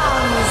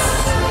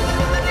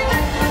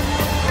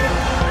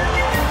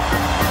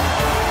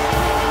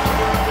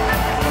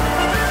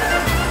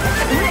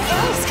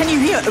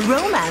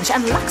 Romansh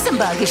and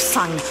Luxembourgish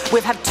sung.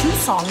 We've had 2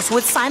 songs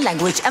with sign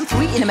language and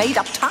 3 in a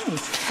made-up tongue.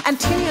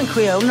 Antillean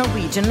Creole,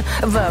 Norwegian,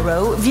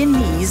 Vero,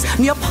 Viennese,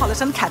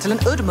 Neapolitan, Catalan,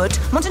 Udmurt,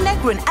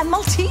 Montenegrin, and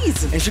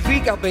Maltese. Ancient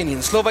Greek,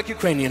 Albanian, Slovak,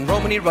 Ukrainian,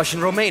 Romani,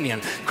 Russian,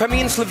 Romanian,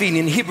 Crimean,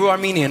 Slovenian, Hebrew,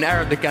 Armenian,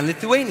 Arabic, and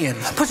Lithuanian.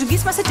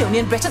 Portuguese,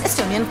 Macedonian, Breton,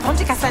 Estonian,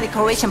 Pontic, Icelandic,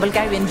 Croatian,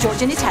 Bulgarian,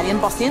 Georgian, Italian,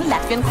 Bosnian,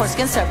 Latvian,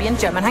 Corsican, Serbian,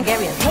 German,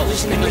 Hungarian.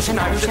 Polish and English and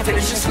Irish and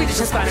Finnish and Swedish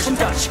and Spanish and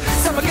Dutch.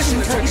 Some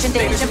Russian, Turkish and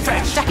Danish and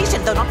French.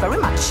 Tahitian, though not very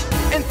much.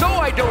 And though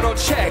I don't know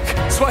Czech,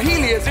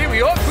 Swahili,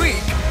 Azeri, or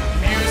Greek,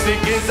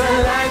 music is a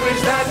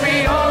language that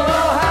we all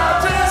know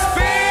how to speak.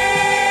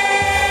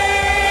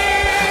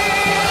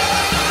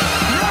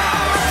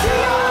 That's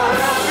your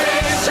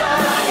ambition,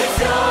 it's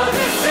your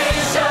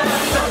decision,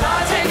 so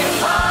not taking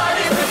part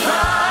in the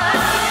crime.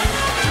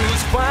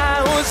 Choose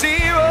 1 or 0,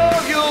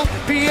 you'll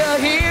be a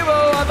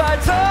hero of our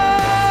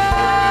time.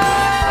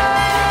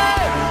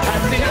 At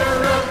the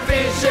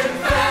Eurovision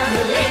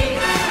family,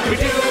 we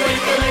do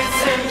it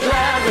glitz and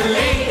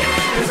glamorly,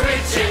 'cause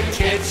rich and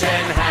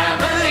kitchen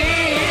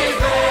hammerly is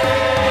best.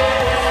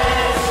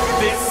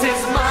 This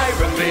is my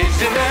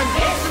revision and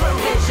his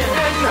revision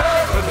and her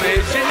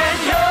revision and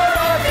your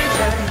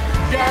revision.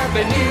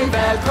 Bienvenue,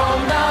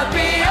 välkomna,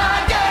 be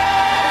our guest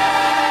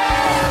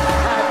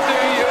at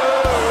the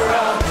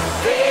Eurovision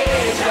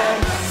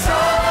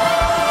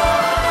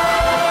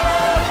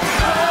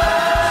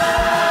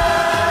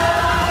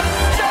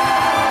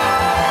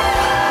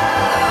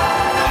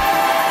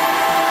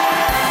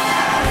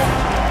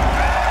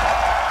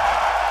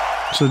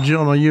So,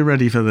 John, are you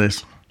ready for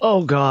this?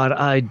 Oh, God,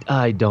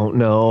 I don't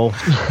know.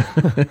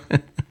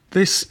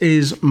 This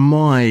is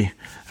my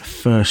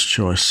first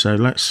choice, so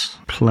let's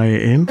play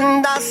it in.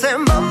 And I said,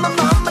 Mama,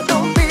 Mama,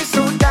 don't be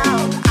so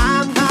down.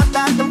 I'm not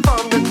that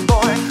abundant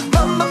boy.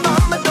 Mama,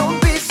 Mama, don't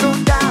be so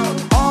down.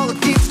 All it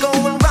keeps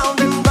going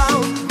round and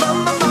round.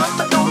 Mama,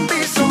 Mama, don't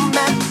be so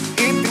mad. If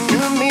you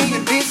knew me,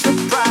 you'd be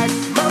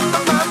surprised. Mama,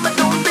 Mama,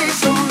 don't be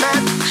so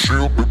mad.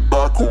 She'll be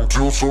back home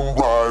till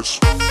sunrise.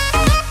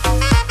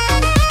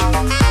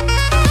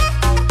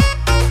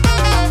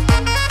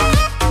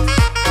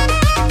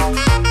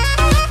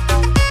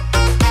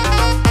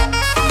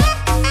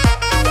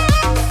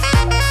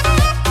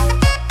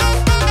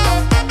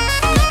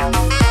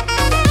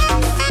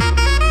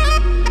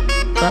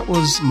 That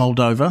was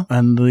Moldova,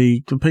 and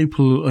the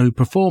people who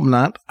performed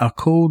that are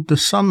called the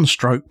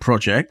Sunstroke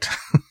Project.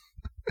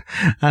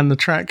 And the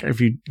track, if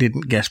you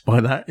didn't guess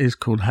by that, is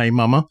called Hey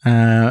Mama.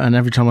 And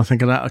every time I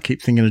think of that, I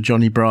keep thinking of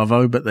Johnny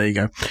Bravo, but there you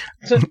go.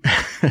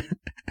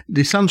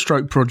 The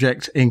Sunstroke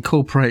Project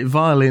incorporate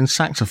violin,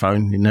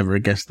 saxophone, you never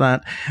have guessed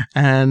that,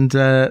 and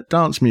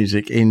dance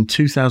music. In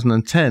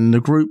 2010,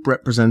 the group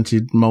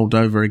represented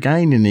Moldova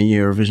again in the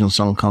Eurovision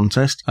Song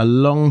Contest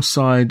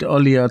alongside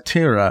Olia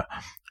Tira.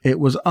 It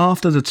was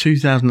after the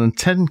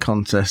 2010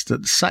 contest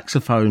that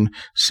saxophone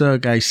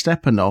Sergei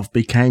Stepanov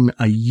became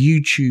a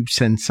YouTube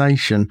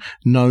sensation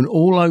known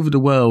all over the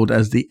world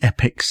as the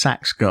Epic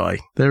Sax Guy.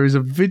 There is a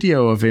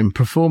video of him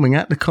performing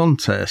at the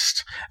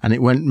contest, and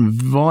it went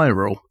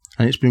viral.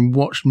 And it's been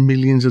watched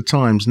millions of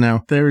times.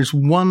 Now, there is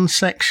one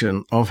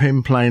section of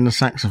him playing the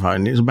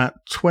saxophone. It's about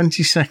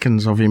 20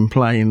 seconds of him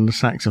playing the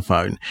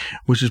saxophone,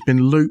 which has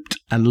been looped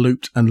and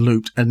looped and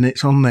looped, and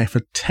it's on there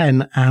for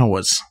 10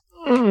 hours.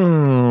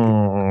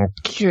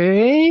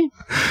 Okay.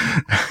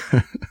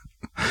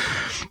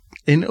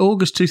 In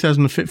August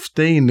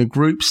 2015, the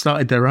group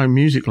started their own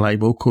music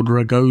label called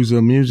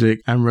Ragoza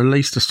Music and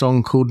released a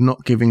song called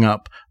Not Giving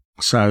Up.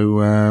 So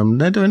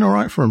they're doing all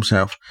right for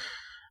themselves.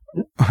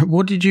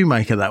 What did you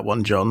make of that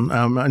one, John?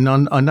 And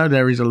I know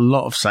there is a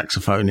lot of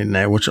saxophone in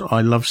there, which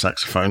I love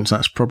saxophones.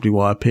 That's probably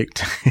why I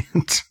picked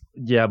it.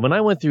 Yeah, when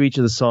I went through each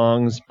of the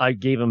songs, I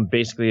gave them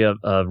basically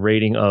a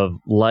rating of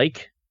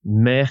like,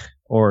 meh,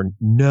 or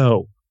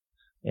no.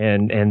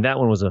 And that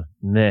one was a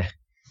meh.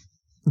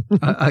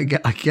 I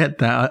get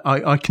that.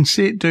 I can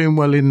see it doing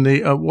well in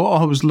the...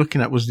 what I was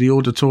looking at was the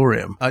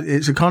auditorium.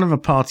 It's a kind of a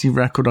party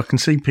record. I can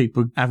see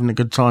people having a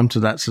good time to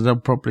that, so they'll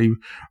probably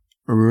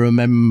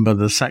remember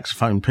the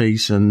saxophone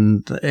piece,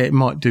 and it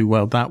might do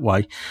well that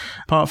way.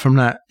 Apart from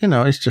that,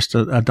 it's just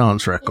a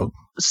dance record.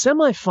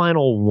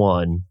 Semi-final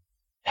one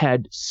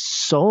had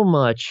so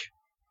much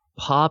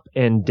pop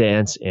and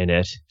dance in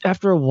it.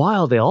 After a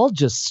while, they all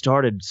just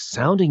started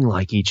sounding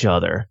like each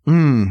other.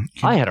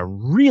 I had a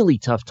really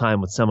tough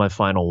time with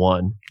semi-final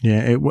one.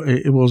 Yeah, it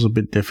was a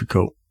bit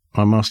difficult,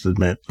 I must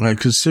admit.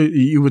 Because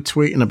you were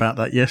tweeting about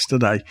that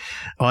yesterday.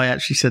 I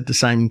actually said the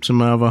same to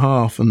my other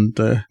half, and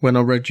when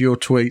I read your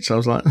tweets, I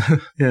was like,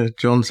 yeah,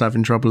 John's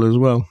having trouble as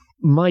well.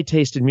 My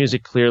taste in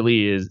music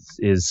clearly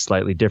is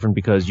slightly different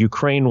because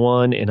Ukraine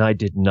won, and I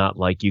did not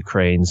like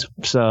Ukraine's.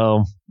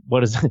 So...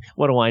 What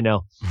do I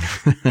know?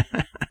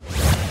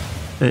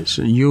 It's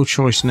your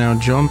choice now,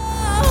 John.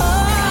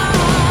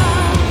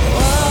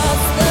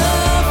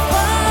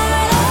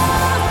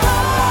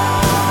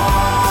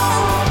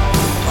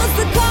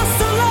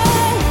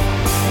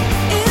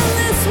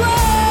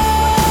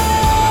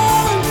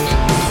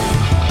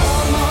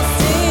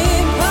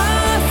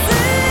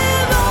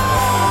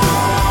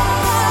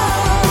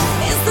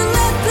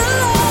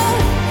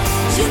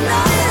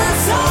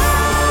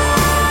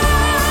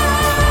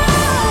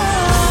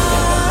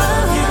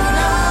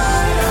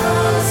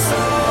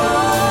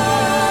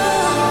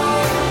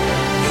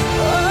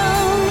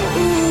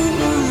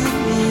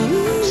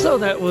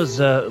 was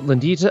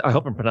Lindita. I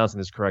hope I'm pronouncing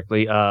this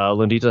correctly.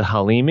 Lindita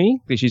Halimi.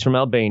 She's from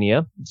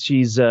Albania.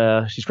 She's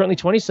currently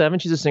 27.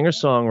 She's a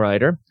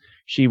singer-songwriter.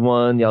 She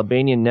won the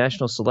Albanian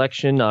national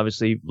selection,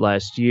 obviously,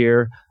 last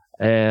year.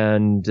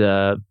 And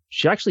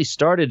she actually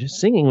started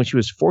singing when she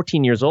was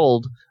 14 years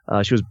old.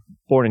 She was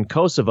born in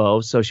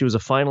Kosovo, so she was a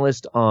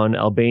finalist on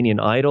Albanian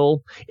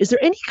Idol. Is there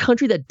any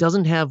country that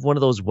doesn't have one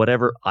of those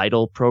whatever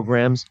Idol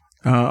programs?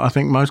 I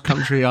think most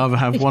countries either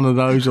have one of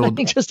those or I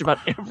think just about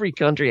every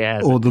country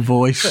has or it. The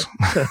Voice.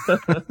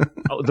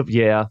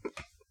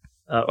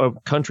 Or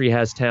country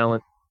has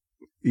talent.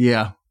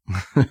 Yeah.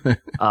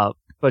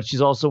 But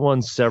she's also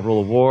won several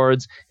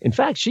awards. In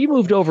fact, she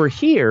moved over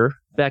here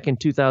back in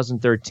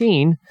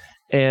 2013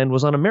 and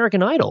was on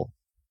American Idol.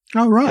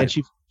 Oh, right.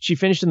 And she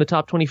finished in the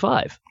top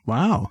 25.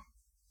 Wow.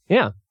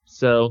 Yeah.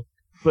 So,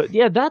 but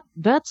yeah,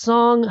 that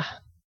song,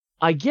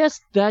 I guess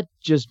that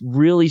just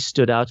really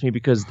stood out to me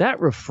because that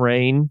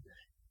refrain,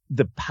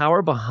 the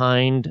power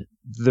behind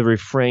the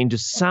refrain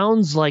just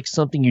sounds like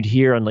something you'd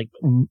hear on like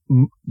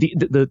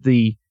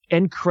the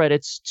end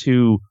credits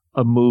to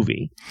a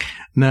movie.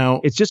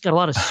 Now, it's just got a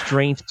lot of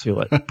strength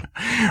to it.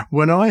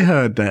 When I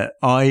heard that,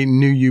 I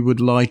knew you would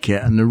like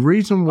it. And the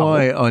reason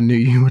why I knew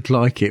you would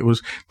like it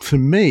was, to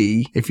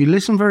me, if you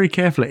listen very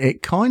carefully,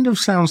 it kind of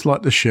sounds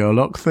like the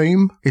Sherlock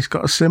theme. It's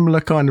got a similar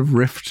kind of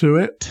riff to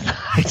it.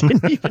 I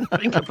didn't even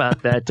think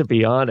about that, to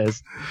be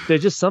honest.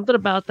 There's just something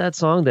about that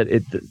song that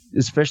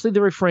especially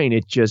the refrain,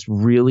 it just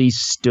really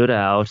stood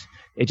out.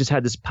 It just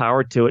had this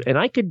power to it. And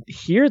I could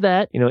hear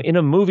that, in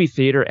a movie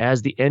theater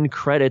as the end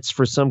credits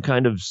for some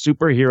kind of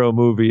superhero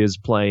movie is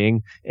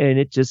playing. And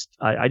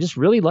I just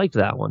really liked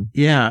that one.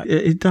 Yeah,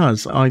 it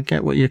does. I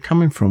get what you're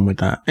coming from with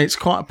that. It's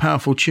quite a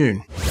powerful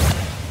tune.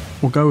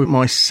 We'll go with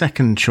my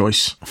second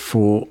choice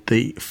for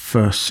the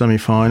first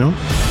semi-final. Running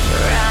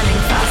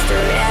faster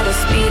at the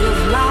speed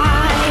of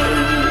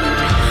light,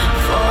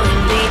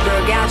 falling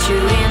deeper, got you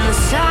in the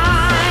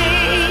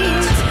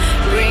sight,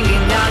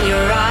 bringing down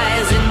your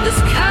eyes in the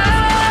sky.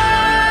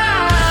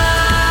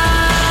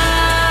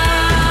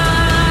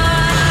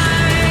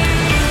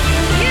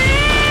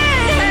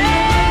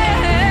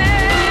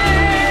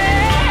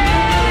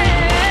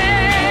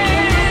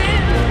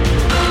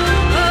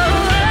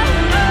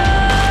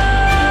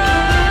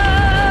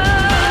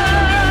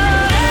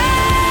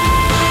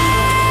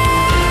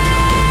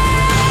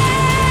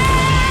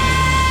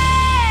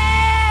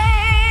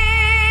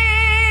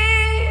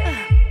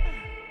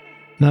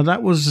 Now,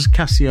 that was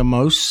Kasia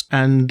Mos,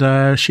 and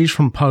she's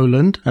from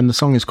Poland, and the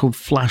song is called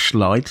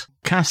Flashlight.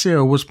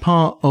 Kasia was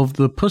part of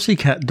the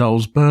Pussycat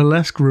Dolls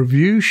burlesque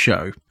review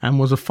show and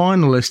was a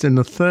finalist in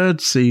the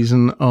third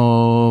season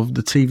of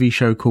the TV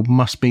show called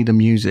Must Be the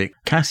Music.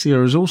 Kasia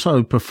has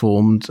also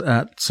performed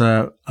at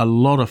a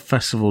lot of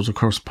festivals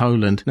across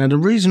Poland. Now, the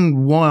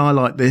reason why I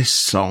like this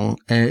song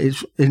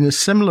is in a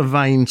similar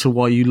vein to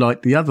why you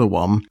like the other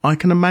one. I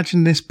can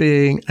imagine this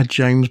being a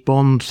James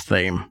Bond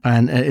theme.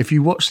 And if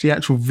you watch the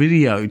actual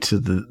video to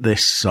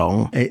this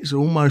song, it's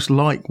almost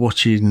like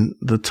watching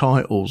the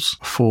titles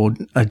for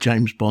a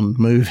James Bond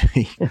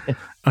movie.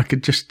 I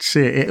could just see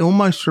it. It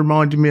almost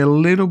reminded me a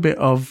little bit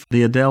of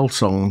the Adele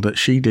song that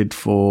she did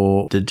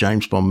for the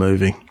James Bond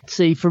movie.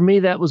 See, for me,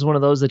 that was one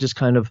of those that just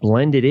kind of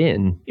blended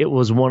in. It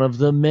was one of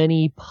the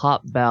many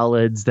pop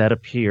ballads that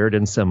appeared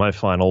in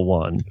semifinal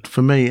one.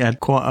 For me, it had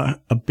quite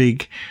a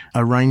big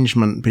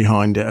arrangement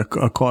behind it,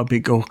 quite a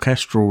big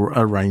orchestral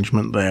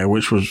arrangement there,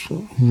 which was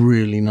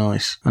really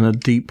nice. And a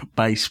deep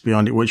bass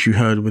behind it, which you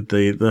heard with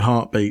the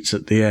heartbeats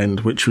at the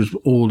end, which was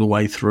all the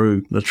way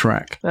through the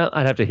track. Well,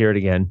 I'd have to hear it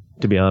again,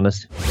 to be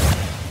honest.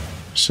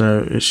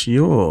 So it's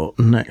your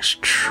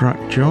next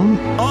track, John.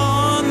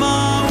 On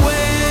my way,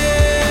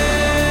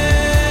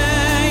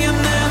 I'm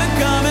never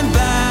coming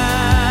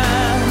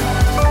back,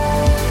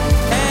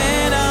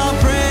 and I'll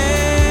pray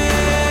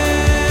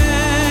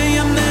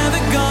I'm never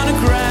gonna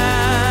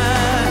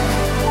crack.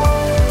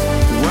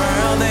 The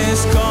world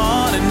is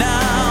calling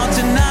out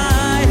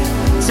tonight,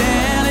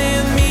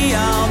 telling me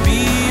I'll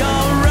be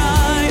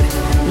alright.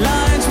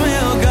 Lights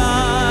will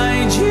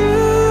guide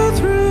you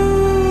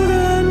through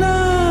the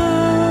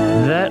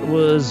night. That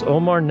was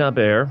Omar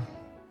Naber,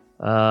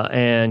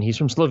 and he's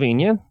from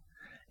Slovenia,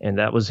 and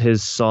that was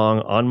his song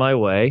On My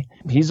Way.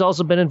 He's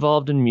also been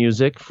involved in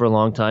music for a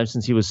long time,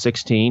 since he was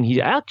 16.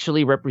 He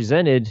actually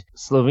represented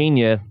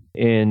Slovenia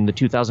in the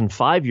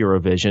 2005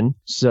 Eurovision,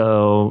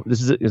 so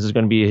this is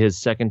going to be his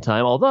second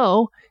time,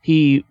 although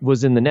he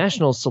was in the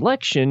national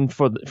selection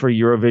for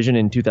Eurovision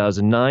in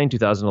 2009,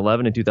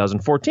 2011, and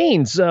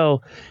 2014,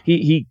 so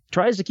he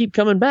tries to keep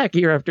coming back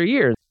year after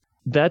year.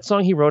 That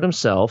song he wrote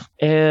himself,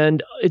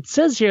 and it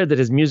says here that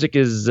his music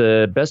is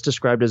best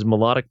described as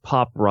melodic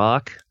pop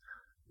rock.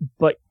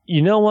 But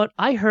you know what?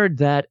 I heard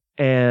that,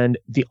 and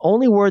the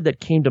only word that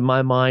came to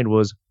my mind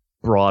was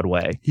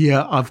Broadway.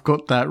 Yeah, I've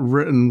got that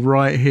written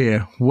right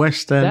here.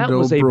 West End That or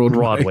was a Broadway.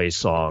 Broadway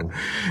song.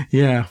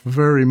 Yeah,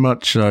 very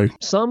much so.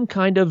 Some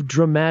kind of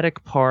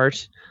dramatic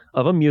part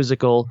of a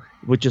musical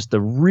with just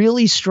the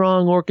really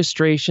strong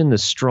orchestration, the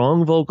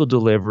strong vocal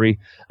delivery.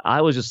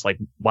 I was just like,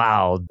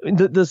 wow.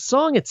 The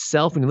song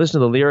itself, when you listen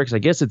to the lyrics, I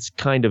guess it's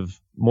kind of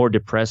more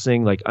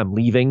depressing, like I'm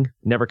leaving,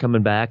 never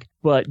coming back.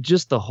 But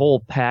just the whole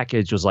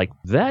package was like,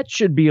 that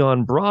should be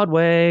on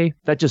Broadway.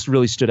 That just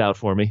really stood out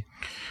for me.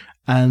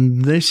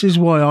 And this is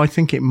why I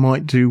think it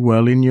might do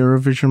well in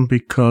Eurovision,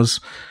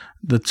 because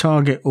the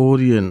target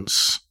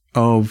audience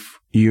of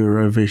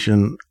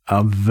Eurovision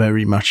are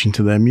very much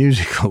into their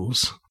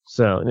musicals.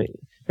 So,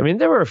 I mean,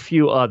 there were a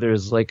few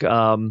others, like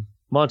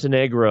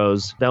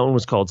Montenegro's. That one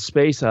was called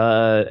Space,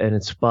 and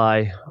it's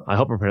by, I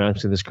hope I'm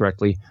pronouncing this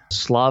correctly,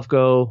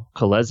 Slavko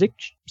Kalezic.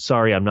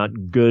 Sorry, I'm not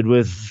good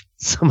with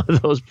some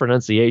of those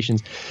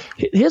pronunciations.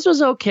 His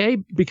was okay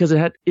because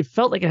it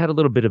felt like it had a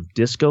little bit of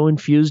disco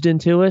infused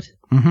into it,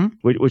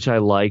 which I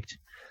liked.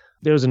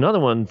 There was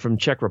another one from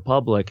Czech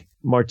Republic,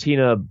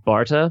 Martina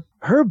Barta.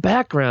 Her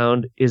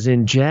background is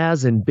in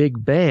jazz and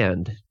big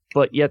band,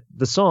 but yet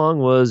the song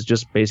was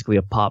just basically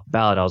a pop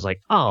ballad. I was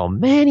like, oh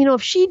man,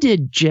 if she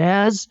did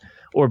jazz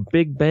or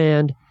big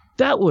band,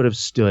 that would have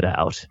stood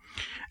out.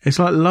 It's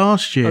like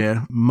last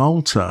year,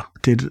 Malta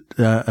did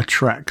a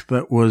track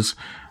that was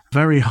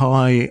very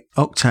high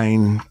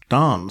octane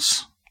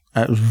dance.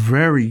 It was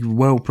very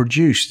well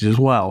produced as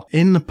well.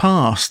 In the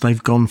past,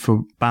 they've gone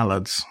for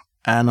ballads.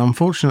 And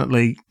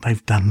unfortunately,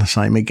 they've done the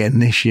same again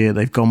this year.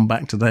 They've gone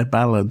back to their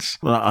ballads.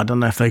 Well, I don't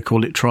know if they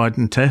call it tried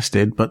and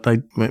tested, but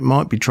it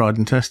might be tried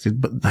and tested,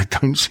 but they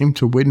don't seem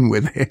to win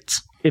with it.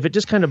 If it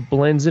just kind of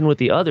blends in with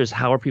the others,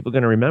 how are people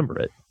going to remember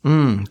it?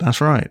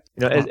 That's right.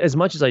 As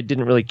much as I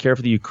didn't really care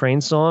for the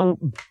Ukraine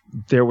song,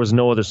 there was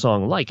no other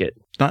song like it.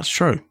 That's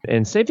true.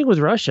 And same thing with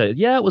Russia.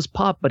 Yeah, it was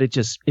pop, but it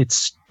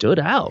stood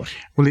out.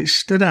 Well, it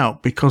stood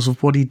out because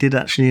of what he did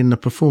actually in the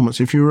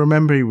performance. If you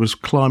remember, he was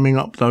climbing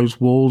up those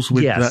walls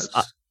with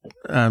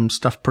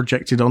stuff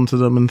projected onto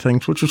them and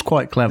things, which was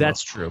quite clever.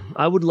 That's true.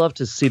 I would love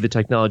to see the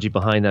technology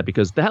behind that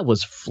because that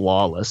was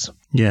flawless.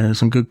 Yeah,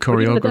 some good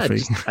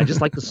choreography. I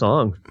just like the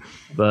song.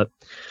 But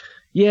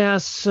yeah,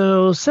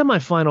 so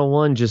semifinal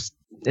one, just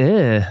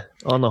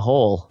on the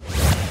whole.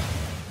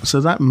 So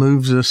that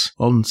moves us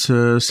on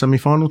to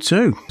semi-final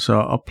 2. So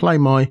I'll play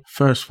my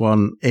first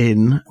one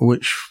in,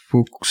 which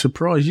will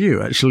surprise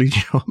you, actually,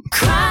 John.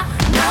 Cry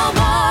no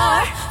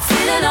more,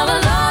 feeling all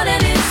alone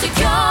and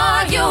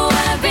insecure. You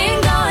have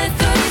been going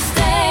through these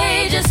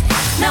stages.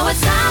 Now it's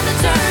time to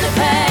turn the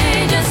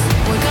pages.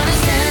 We're gonna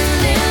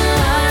stand in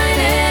line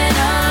and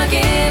not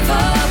give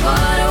up,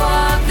 but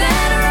walk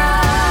that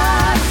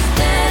road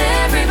that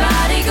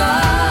everybody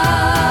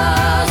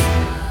goes.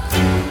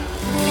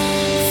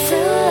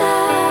 Through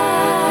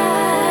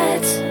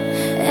light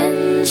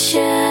and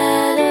shadows.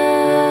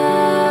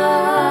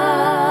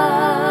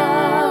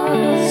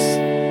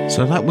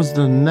 So that was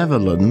the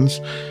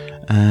Netherlands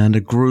and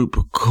a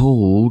group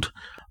called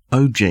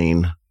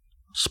Ogene,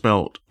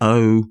 spelt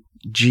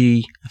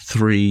O-G-3-N-E,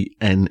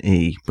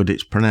 but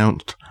it's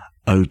pronounced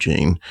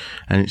Ogene.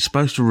 And it's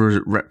supposed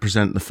to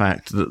represent the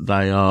fact that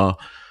they are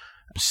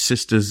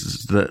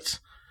sisters that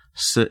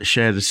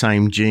share the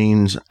same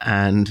genes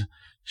and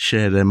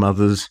share their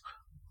mother's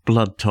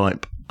blood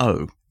type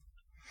O.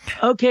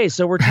 Okay,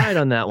 so we're tied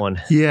on that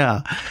one.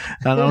 Yeah.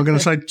 And I'm going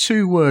to say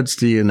 2 words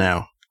to you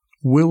now.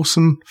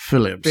 Wilson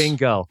Phillips.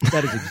 Bingo.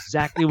 That is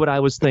exactly what I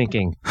was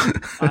thinking.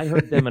 I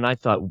heard them and I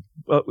thought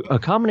a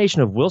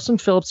combination of Wilson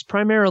Phillips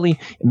primarily,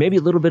 and maybe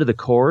a little bit of the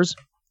Corrs.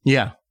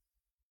 Yeah.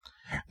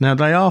 Now,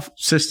 they are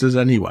sisters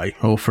anyway,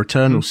 or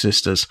fraternal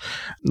sisters.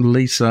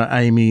 Lisa,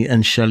 Amy,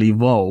 and Shelley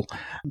Voll,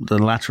 the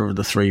latter of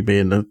the 3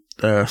 being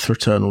the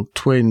fraternal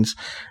twins.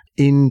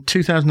 In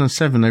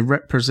 2007, they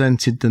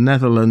represented the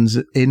Netherlands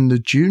in the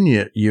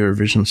Junior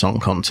Eurovision Song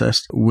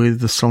Contest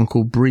with the song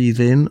called Breathe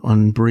In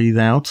and Breathe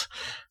Out.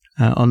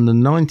 On the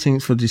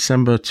 19th of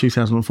December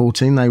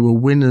 2014, they were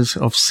winners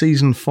of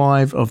Season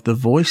 5 of The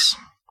Voice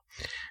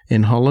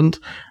in Holland,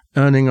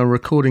 earning a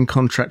recording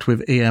contract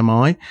with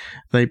EMI.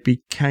 They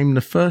became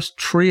the first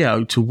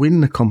trio to win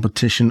the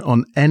competition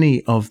on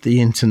any of the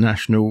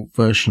international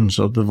versions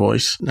of The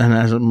Voice. And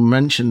as I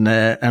mentioned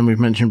there, and we've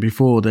mentioned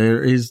before,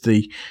 there is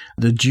the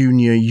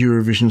Junior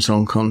Eurovision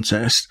Song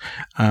Contest.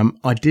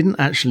 I didn't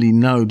actually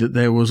know that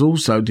there was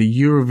also the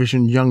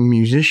Eurovision Young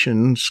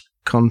Musicians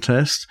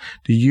Contest,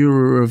 the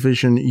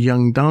Eurovision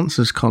Young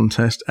Dancers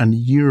Contest, and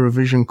the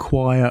Eurovision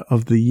Choir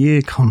of the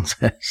Year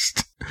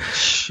Contest.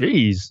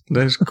 Jeez.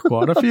 There's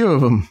quite a few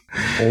of them.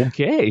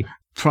 Okay.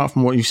 Apart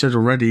from what you said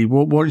already,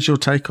 what is your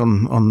take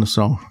on the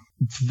song?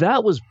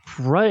 That was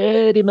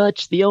pretty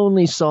much the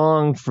only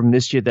song from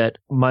this year that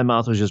my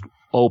mouth was just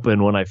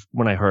open when I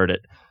heard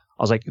it.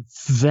 I was like,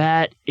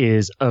 that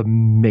is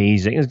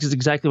amazing. It's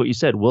exactly what you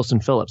said. Wilson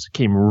Phillips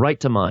came right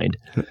to mind.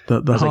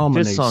 The harmonies.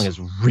 Like, this song is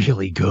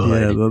really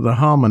good. Yeah, the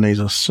harmonies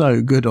are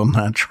so good on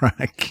that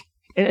track.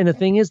 And the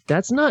thing is,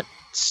 that's not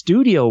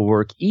studio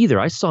work either.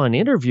 I saw an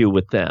interview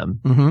with them,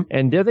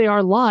 and there they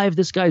are live.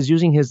 This guy's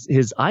using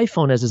his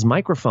iPhone as his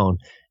microphone,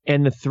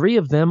 and the three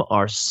of them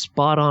are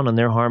spot on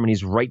their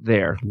harmonies right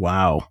there.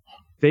 Wow.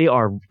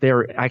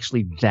 They're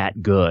actually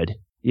that good.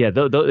 Yeah,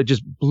 it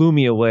just blew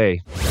me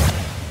away.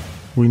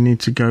 We need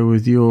to go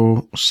with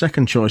your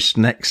second choice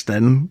next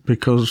then,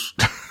 because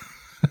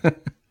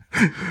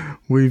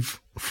we've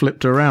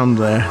flipped around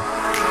there.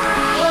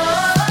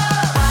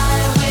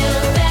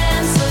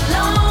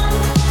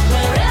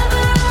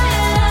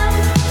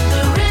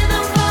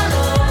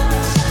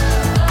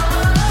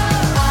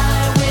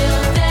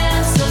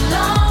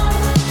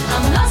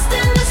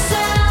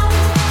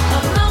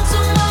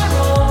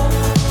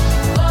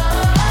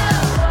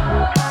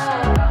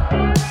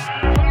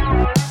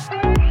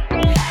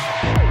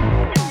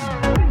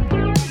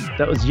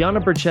 That was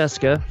Yana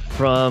Bercheska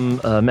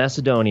from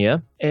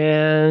Macedonia,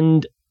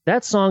 and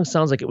that song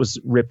sounds like it was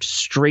ripped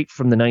straight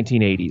from the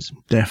 1980s.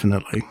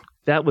 Definitely.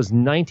 That was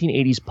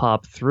 1980s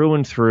pop through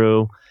and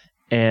through,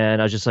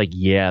 and I was just like,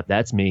 yeah,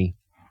 that's me.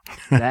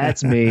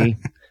 That's me.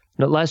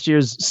 Last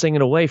year's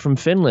Singing Away from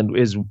Finland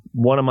is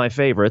one of my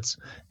favorites,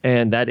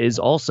 and that is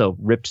also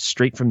ripped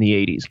straight from the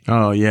 80s.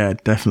 Oh, yeah,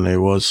 definitely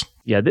it was.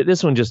 Yeah,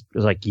 this one just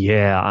was like,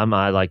 yeah,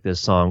 I like this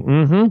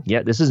song.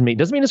 Yeah, this is me.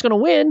 Doesn't mean it's going to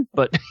win,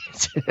 but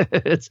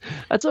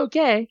that's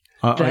okay.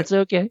 That's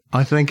okay.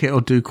 I think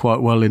it'll do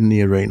quite well in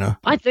the arena.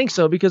 I think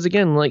so, because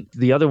again, like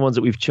the other ones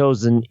that we've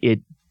chosen,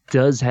 it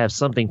does have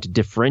something to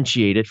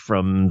differentiate it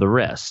from the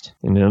rest.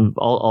 You know,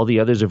 all the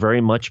others are very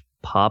much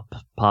pop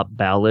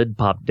ballad,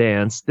 pop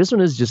dance. This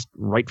one is just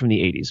right from the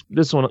 80s.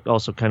 This one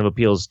also kind of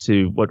appeals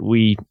to what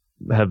we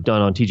have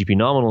done on TGP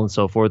Nominal and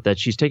so forth, that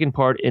she's taken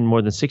part in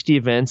more than 60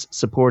 events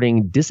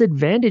supporting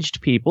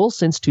disadvantaged people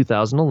since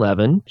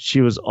 2011.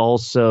 She was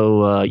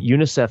also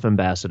UNICEF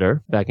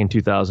ambassador back in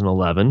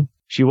 2011.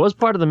 She was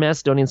part of the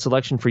Macedonian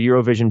selection for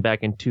Eurovision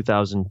back in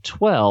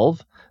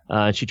 2012.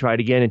 She tried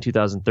again in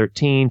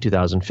 2013,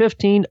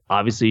 2015.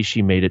 Obviously,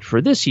 she made it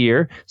for this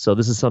year. So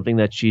this is something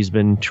that she's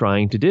been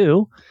trying to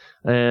do.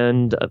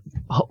 And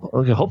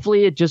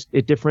hopefully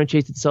it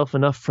differentiates itself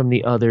enough from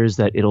the others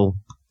that it'll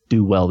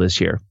do well this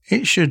year.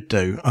 It should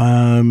do.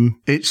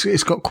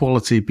 It's got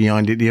quality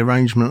behind it. The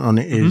arrangement on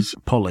it is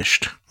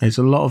polished. There's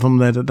a lot of them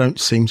there that don't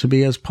seem to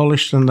be as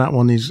polished, and that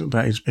one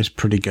is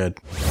pretty good.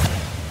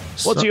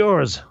 What's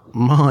yours?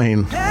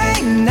 Mine.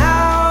 Hey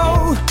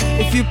now,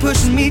 if you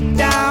push me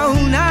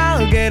down,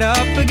 I'll get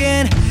up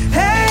again.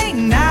 Hey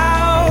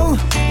now,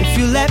 if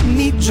you let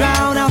me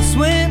drown, I'll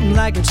swim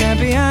like a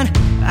champion.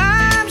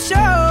 I'm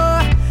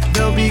sure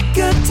there'll be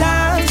good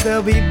times,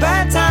 there'll be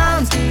bad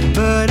times,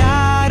 but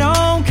I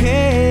don't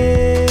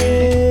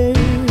care,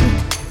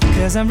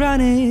 'cause I'm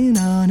running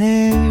on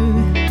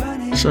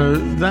air. So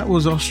that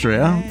was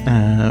Austria,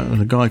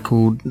 a guy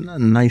called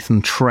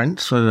Nathan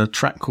Trent, so a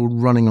track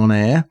called Running on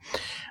Air.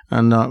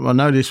 And I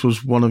know this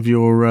was one of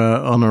your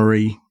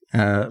honorary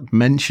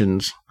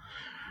mentions.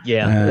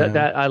 Yeah,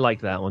 that I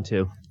like that one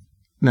too.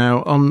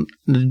 Now, on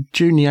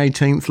June the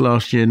 18th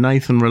last year,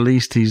 Nathan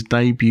released his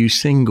debut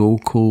single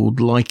called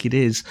Like It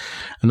Is.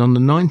 And on the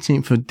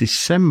 19th of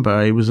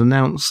December, he was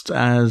announced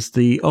as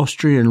the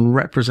Austrian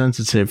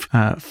representative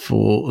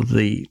for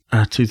the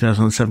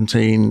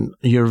 2017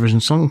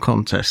 Eurovision Song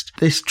Contest.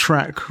 This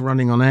track,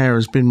 Running on Air,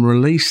 has been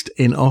released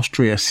in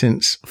Austria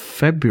since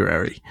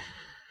February.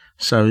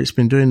 So it's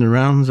been doing the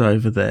rounds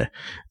over there.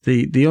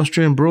 The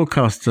Austrian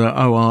broadcaster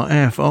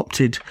ORF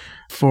opted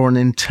for an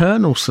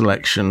internal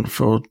selection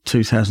for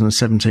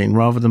 2017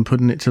 rather than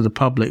putting it to the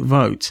public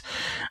vote.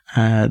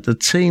 The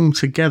team,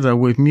 together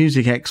with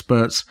music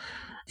experts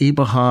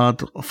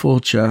Eberhard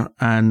Forcher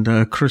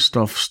and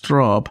Christoph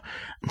Straub,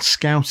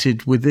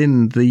 scouted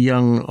within the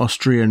young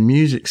Austrian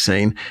music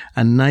scene,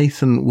 and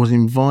Nathan was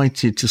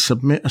invited to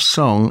submit a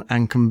song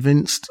and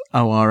convinced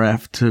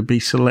ORF to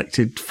be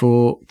selected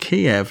for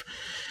Kiev.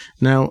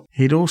 Now,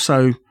 he'd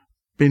also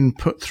been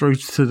put through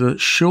to the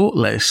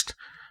shortlist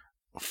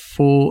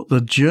for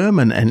the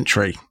German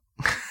entry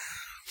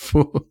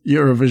for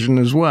Eurovision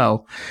as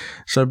well.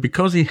 So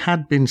because he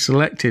had been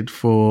selected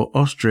for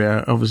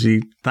Austria,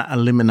 obviously that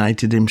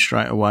eliminated him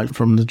straight away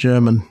from the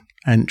German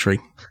entry.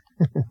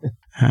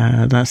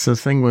 That's the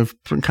thing with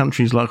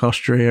countries like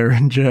Austria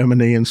and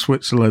Germany and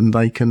Switzerland.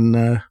 They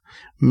can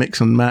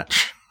mix and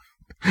match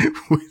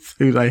with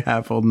who they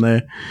have on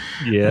there.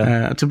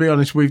 Yeah. To be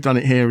honest, we've done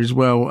it here as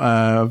well.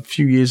 A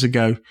few years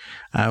ago,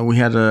 we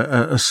had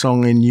a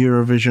song in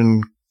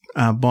Eurovision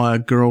by a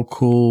girl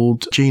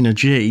called Gina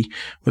G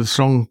with a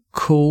song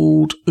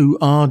called Ooh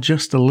Ah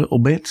Just a Little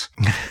Bit.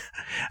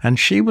 And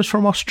she was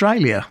from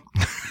Australia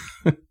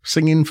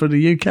singing for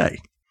the UK. I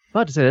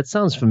about to say, that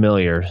sounds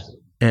familiar.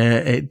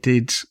 It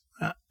did.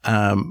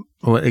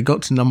 Well, it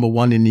got to number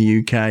one in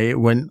the UK. It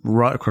went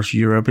right across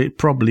Europe. It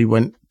probably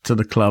went to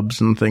the clubs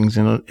and things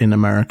in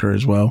America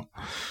as well.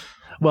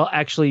 Well,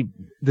 actually,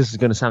 this is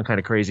going to sound kind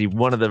of crazy.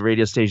 One of the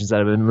radio stations that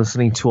I've been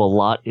listening to a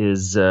lot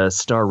is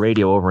Star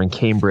Radio over in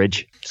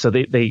Cambridge. So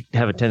they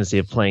have a tendency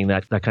of playing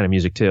that kind of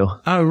music too.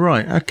 Oh,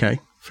 right. Okay.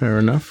 Fair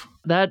enough.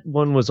 That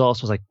one was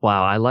also like,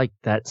 wow, I like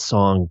that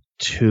song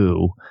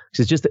too.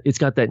 It's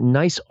got that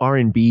nice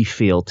R&B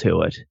feel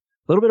to it.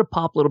 A little bit of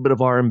pop, a little bit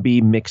of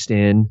R&B mixed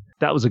in.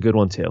 That was a good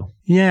one too.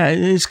 Yeah,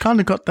 it's kind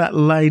of got that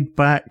laid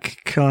back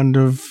kind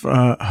of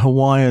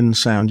Hawaiian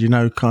sound,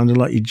 kind of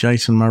like your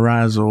Jason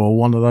Mraz or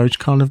one of those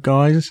kind of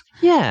guys.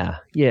 Yeah.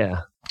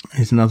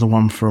 Here's another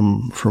one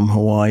from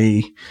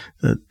Hawaii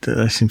that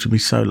they seem to be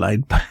so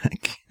laid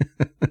back.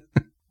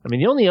 I mean,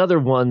 the only other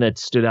one that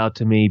stood out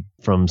to me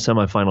from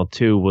semifinal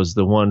 2 was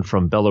the one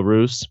from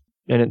Belarus.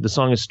 And the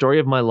song is Story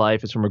of My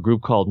Life. It's from a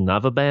group called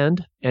Nava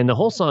Band. And the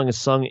whole song is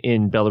sung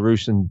in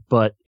Belarusian,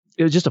 but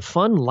it was just a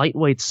fun,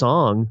 lightweight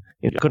song.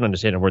 I couldn't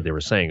understand a word they were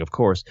saying, of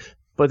course.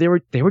 But they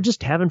were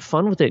just having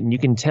fun with it. And you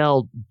can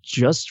tell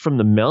just from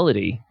the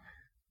melody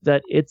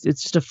that it's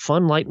just a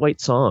fun, lightweight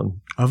song.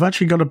 I've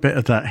actually got a bit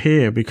of that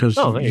here because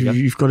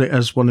you've got it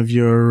as one of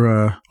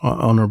your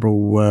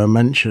honourable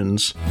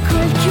mentions.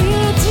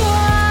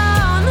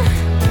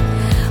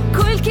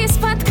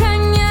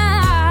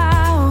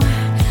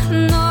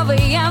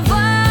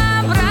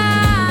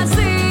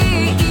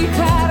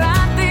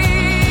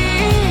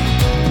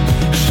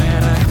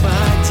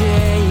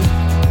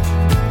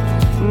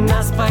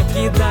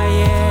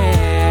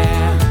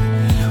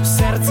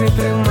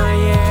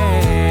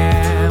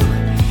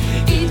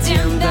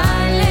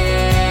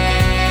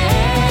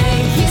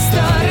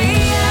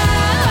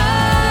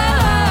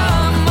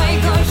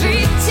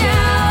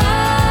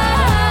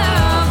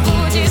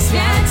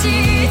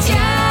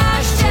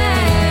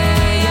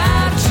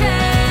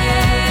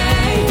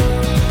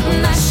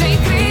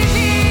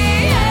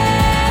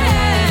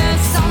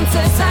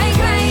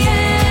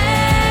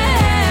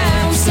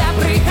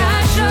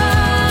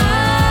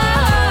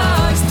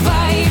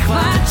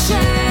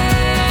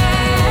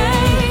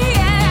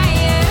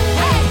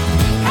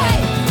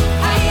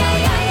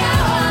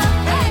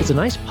 A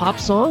nice pop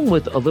song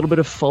with a little bit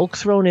of folk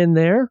thrown in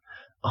there.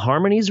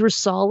 Harmonies were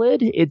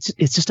solid. It's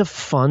just a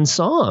fun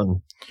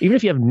song. Even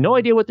if you have no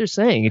idea what they're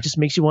saying, it just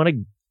makes you want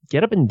to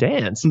get up and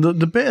dance. The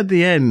bit at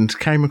the end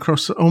came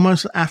across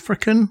almost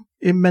African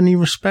in many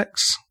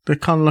respects. They're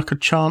kind of like a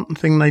chant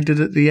thing they did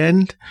at the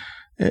end.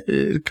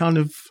 It kind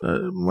of,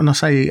 when I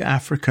say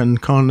African,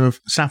 kind of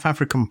South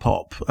African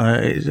pop.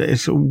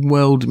 It's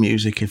world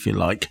music, if you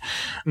like,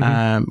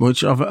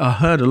 which I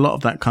heard a lot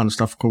of that kind of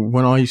stuff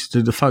when I used to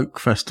do the folk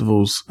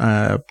festivals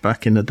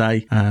back in the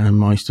day. I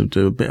used to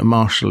do a bit of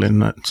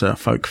marshalling at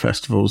folk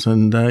festivals,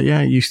 and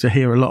I used to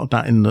hear a lot of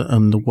that in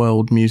the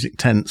world music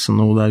tents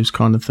and all those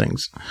kind of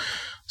things.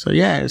 So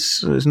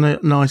it's a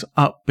nice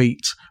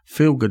upbeat,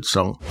 feel good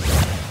song.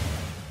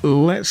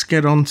 Let's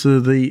get on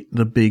to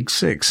the Big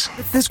Six.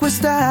 A veces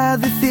cuesta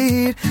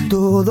decir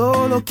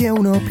todo lo que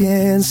uno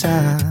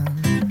piensa.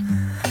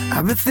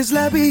 A veces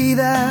la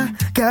vida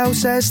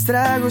causa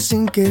estragos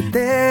sin que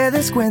te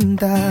des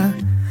cuenta.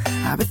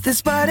 A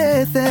veces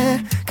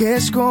parece que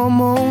es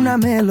como una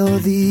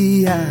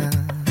melodía.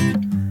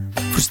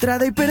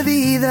 Frustrada y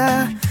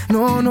perdida,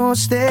 no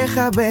nos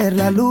deja ver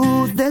la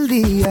luz del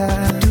día.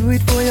 Do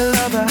it for your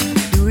lover,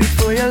 do it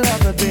for your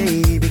lover,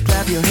 baby.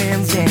 Clap your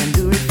hands and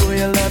do it for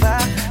your lover.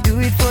 Do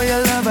it for your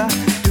lover,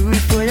 do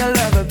it for your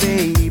lover,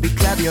 baby.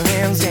 Clap your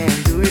hands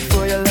and do it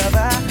for your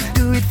lover.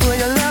 Do it for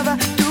your lover,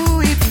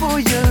 do it for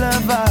your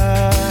lover.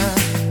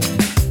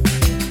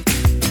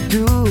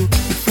 Do it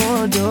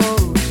for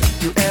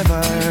those you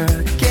ever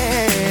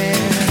get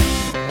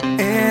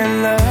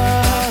in love.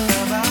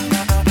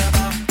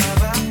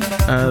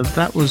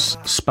 That was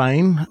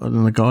Spain,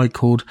 and a guy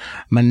called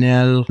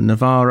Manel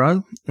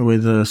Navarro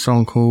with a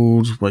song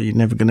called, well, you're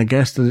never going to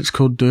guess that it's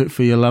called Do It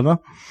For Your Lover.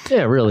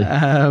 Yeah, really.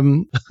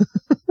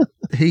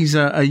 He's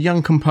a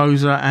young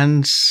composer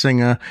and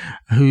singer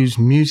whose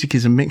music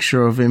is a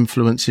mixture of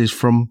influences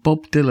from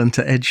Bob Dylan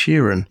to Ed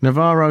Sheeran.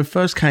 Navarro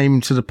first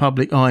came to the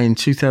public eye in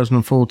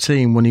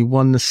 2014 when he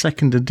won the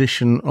second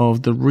edition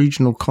of the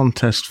regional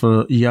contest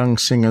for young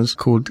singers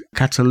called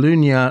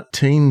Catalunya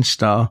Teen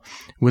Star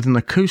with an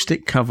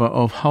acoustic cover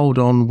of Hold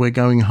On, We're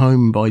Going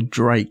Home by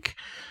Drake.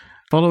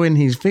 Following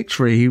his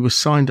victory, he was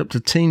signed up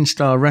to Teen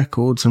Star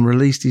Records and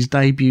released his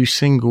debut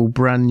single,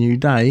 Brand New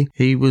Day.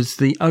 He was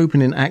the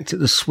opening act at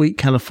the Sweet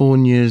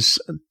California's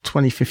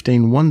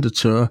 2015 Wonder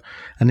Tour,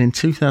 and in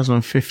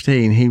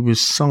 2015, he was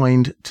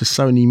signed to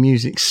Sony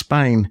Music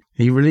Spain.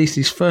 He released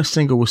his first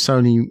single with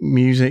Sony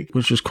Music,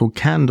 which was called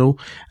Candle,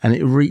 and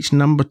it reached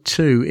number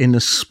 2 in the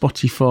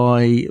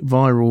Spotify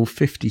Viral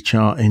 50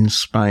 chart in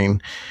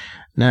Spain.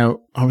 Now,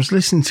 I was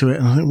listening to it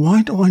and I think,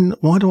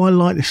 why do I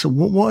like this?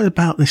 What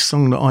about this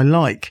song that I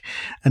like?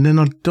 And then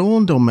it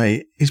dawned on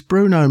me, it's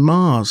Bruno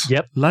Mars.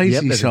 Yep.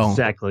 Lazy Song.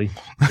 Exactly.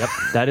 Yep.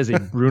 That is a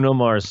Bruno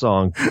Mars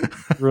song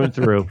through and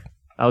through.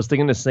 I was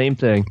thinking the same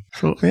thing.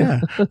 So,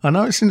 yeah. I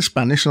know it's in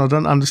Spanish and I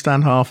don't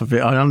understand half of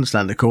it. I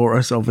understand the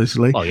chorus,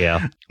 obviously. Oh,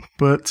 yeah.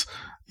 But,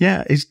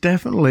 yeah, it's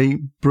definitely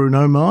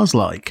Bruno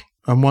Mars-like.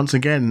 And once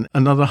again,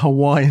 another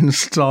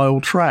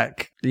Hawaiian-style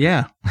track.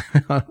 Yeah.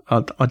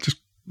 I just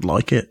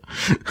like it.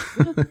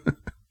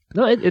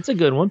 No, it's a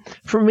good one.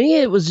 For me,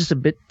 it was just a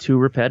bit too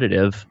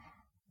repetitive,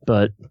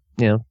 but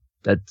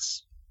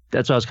that's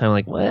that's why I was kind of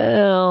like,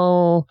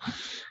 well,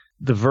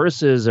 the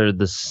verses are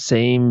the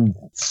same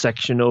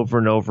section over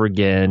and over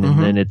again,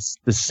 and then it's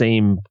the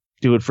same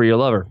 "Do It For Your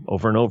Lover"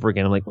 over and over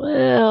again. I'm like,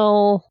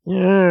 well,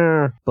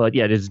 yeah. But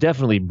yeah, it's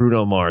definitely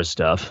Bruno Mars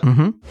stuff.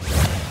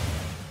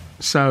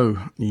 So,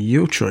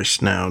 your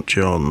choice now,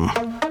 John.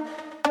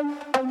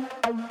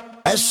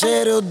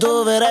 Essere o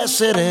dover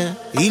essere,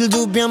 il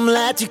dubbio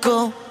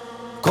amletico,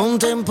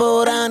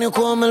 contemporaneo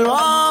come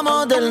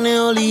l'uomo del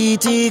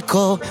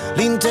neolitico,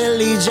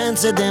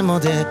 l'intelligenza è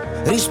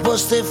demode,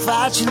 risposte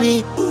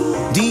facili,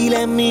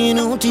 dilemmi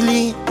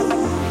inutili.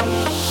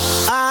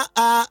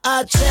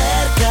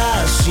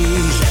 Cercasi,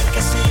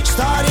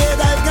 storie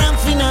dal gran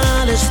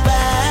finale,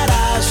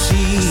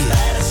 sperasi,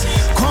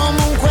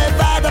 comunque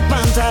vada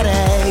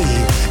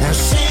Pantarei, and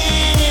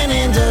singing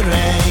in the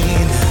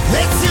rain,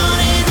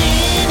 lezioni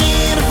di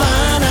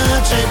Nirvana,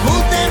 c'è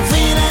Buddha in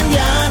fila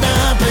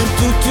indiana, per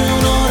tutti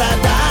un'ora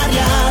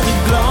d'aria di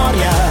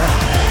gloria,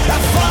 la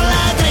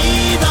folla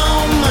grida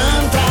un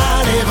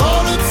mantra,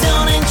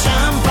 l'evoluzione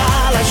inciampa,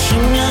 la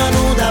scimmia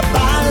nuda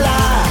balla,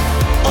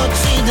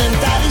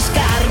 occidentali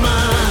scarma.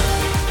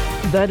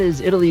 That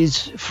is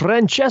Italy's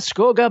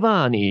Francesco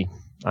Gabbani.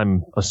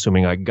 I'm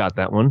assuming I got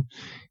that one.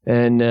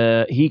 And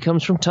he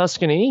comes from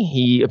Tuscany.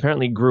 He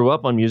apparently grew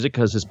up on music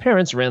because his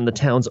parents ran the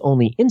town's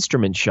only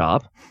instrument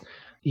shop.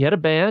 He had a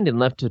band and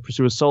left to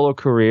pursue a solo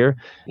career.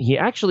 He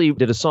actually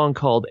did a song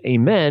called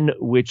Amen,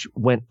 which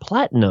went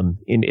platinum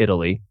in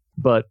Italy.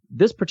 But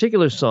this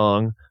particular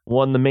song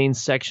won the main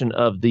section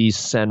of the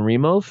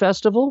Sanremo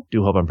Festival.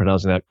 Do hope I'm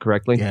pronouncing that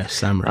correctly. Yeah,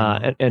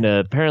 Sanremo. And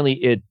apparently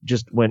it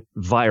just went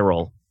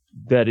viral.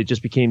 That it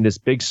just became this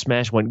big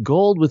smash, went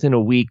gold within a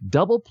week,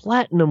 double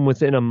platinum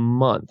within a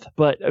month.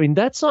 But, I mean,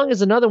 that song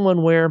is another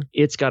one where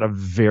it's got a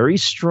very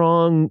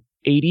strong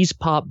 80s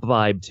pop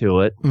vibe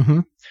to it.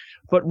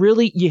 But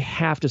really, you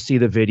have to see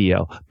the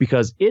video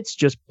because it's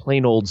just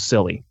plain old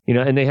silly. You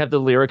know, and they have the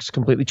lyrics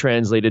completely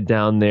translated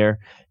down there.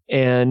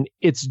 And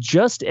it's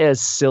just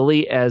as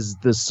silly as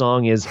the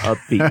song is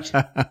upbeat.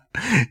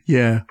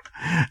 Yeah.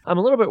 I'm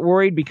a little bit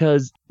worried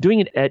because doing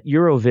it at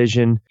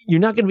Eurovision,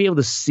 you're not going to be able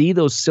to see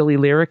those silly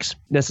lyrics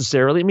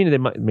necessarily. I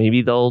mean,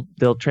 maybe they'll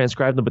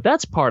transcribe them, but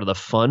that's part of the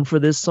fun for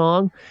this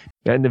song.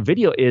 And the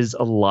video is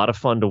a lot of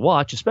fun to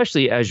watch,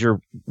 especially as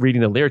you're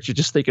reading the lyrics. You're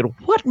just thinking,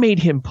 what made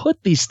him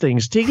put these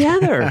things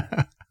together?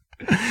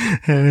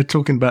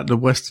 Talking about the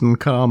Western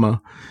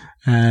Karma.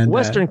 And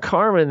Western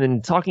Karma, and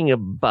then talking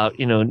about,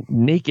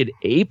 naked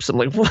apes. I'm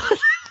like, what?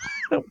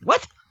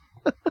 What?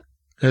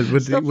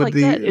 With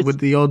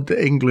the odd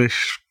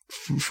English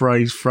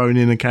phrase thrown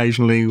in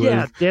occasionally,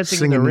 with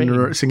singing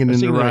in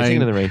the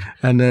rain,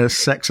 and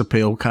sex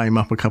appeal came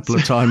up a couple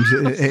of times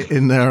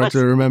in there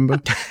to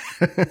remember.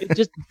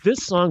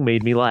 This song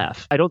made me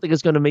laugh. I don't think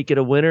it's going to make it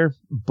a winner,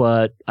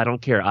 but I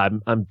don't care.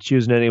 I'm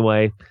choosing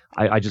anyway.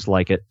 I just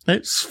like it.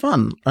 It's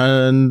fun,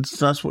 and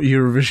that's what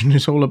Eurovision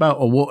is all about,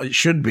 or what it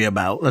should be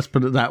about. Let's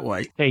put it that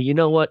way. Hey, you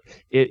know what?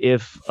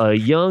 If a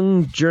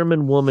young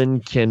German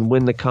woman can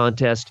win the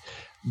contest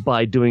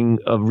by doing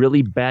a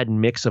really bad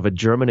mix of a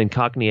German and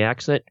Cockney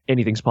accent,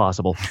 anything's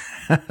possible.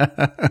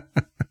 What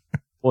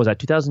was that,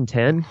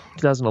 2010,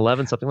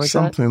 2011, something like that?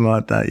 Something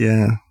like that,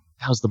 yeah.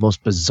 That was the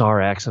most bizarre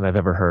accent I've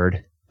ever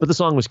heard. But the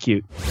song was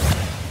cute.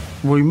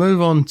 We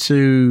move on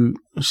to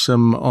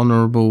some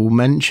honourable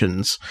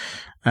mentions.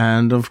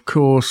 And, of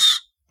course,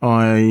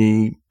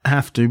 I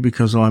have to,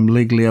 because I'm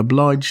legally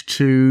obliged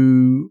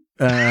to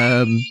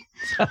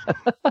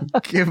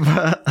give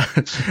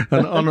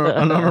an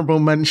honourable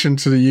mention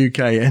to the UK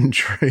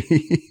entry.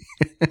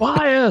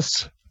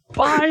 Bias!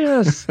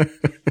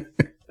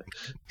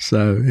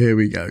 So, here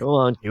we go. Go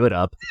on, cue it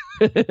up.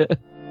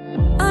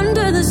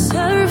 Under the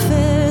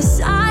surface,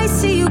 I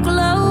see you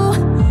glow.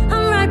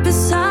 I'm right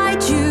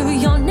beside you,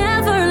 you're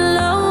never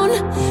alone.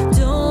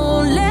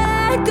 Don't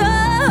let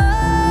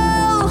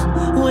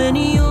go when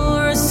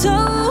you're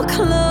so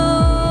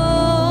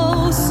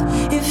close.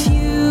 If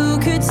you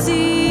could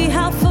see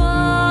how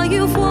far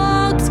you've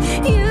walked,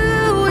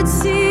 you would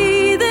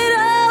see that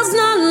all's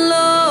not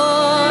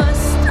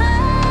lost.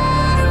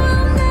 I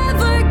will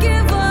never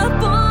give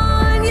up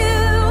on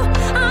you.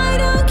 I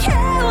don't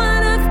care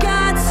what I've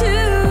got to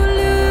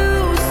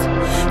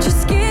lose.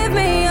 Just give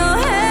me your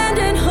hand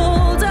and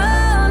hold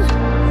on.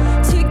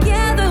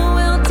 Together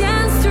we'll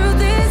dance through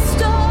this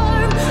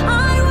storm.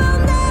 I will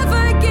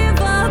never give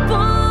up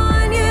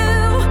on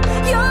you.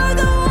 You're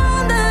the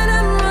one that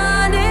I'm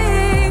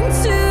running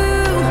to.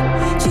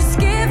 Just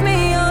give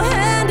me your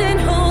hand and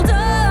hold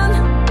on.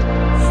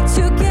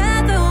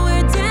 Together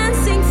we're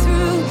dancing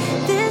through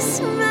this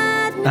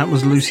madness. That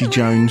was Lucy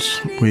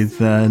Jones with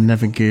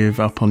Never Give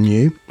Up On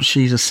You.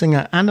 She's a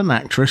singer and an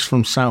actress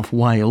from South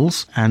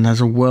Wales and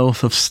has a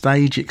wealth of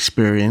stage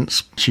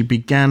experience. She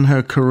began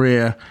her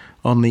career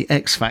on the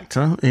X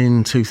Factor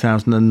in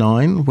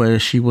 2009, where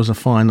she was a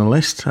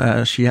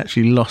finalist. She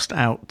actually lost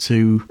out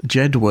to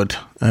Jedward,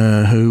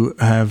 who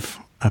have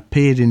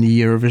appeared in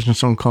the Eurovision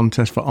Song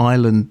Contest for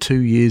Ireland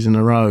 2 years in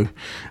a row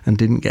and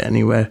didn't get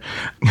anywhere.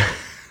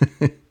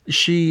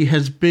 She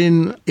has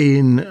been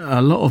in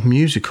a lot of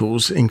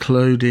musicals,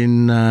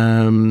 including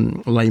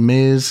Les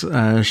Mis.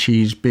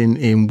 She's been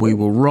in We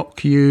Will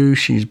Rock You.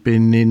 She's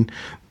been in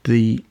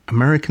the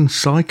American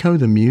Psycho,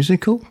 the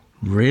musical.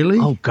 Really?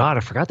 Oh, God, I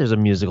forgot there's a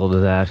musical to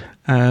that.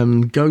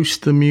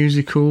 Ghost, the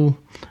musical.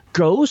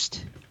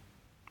 Ghost?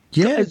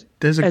 Yeah,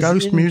 there's a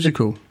Ghost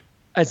musical.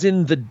 As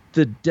in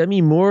the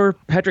Demi Moore,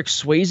 Patrick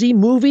Swayze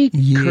movie?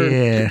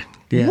 Yeah.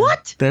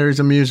 What? There is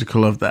a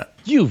musical of that.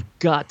 You've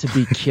got to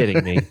be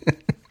kidding me.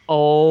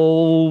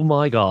 Oh,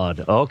 my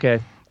God. Okay.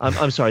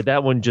 I'm sorry.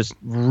 That one just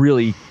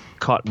really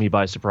caught me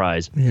by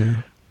surprise.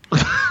 Yeah.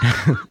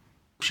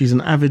 She's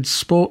an avid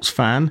sports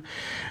fan,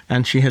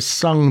 and she has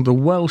sung the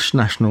Welsh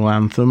national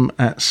anthem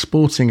at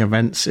sporting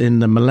events in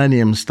the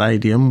Millennium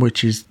Stadium,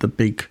 which is the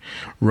big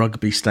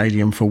rugby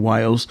stadium for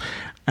Wales,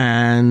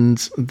 and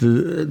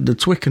the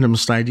Twickenham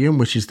Stadium,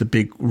 which is the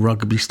big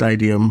rugby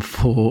stadium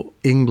for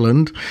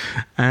England.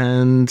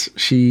 And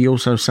she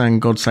also sang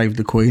God Save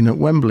the Queen at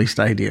Wembley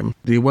Stadium.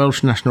 The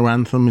Welsh national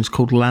anthem is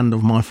called Land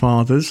of My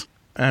Fathers.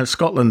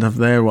 Scotland have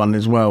their one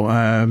as well,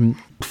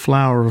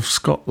 Flower of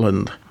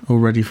Scotland, all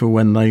ready for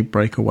when they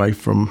break away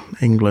from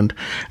England.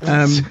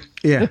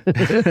 Yeah.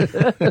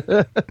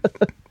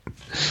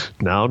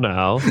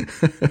 Now.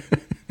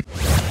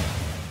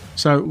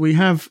 So we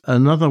have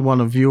another one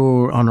of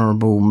your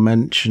honourable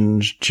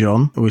mentions,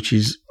 John, which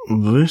is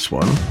this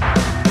one.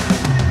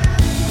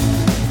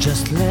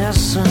 Just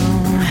listen,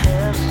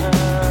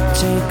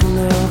 take a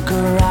look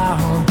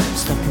around,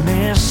 stop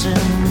missing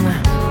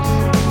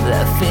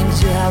the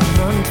things you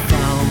haven't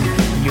found.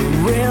 You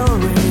will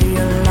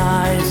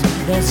realize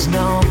there's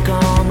no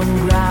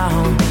common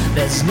ground,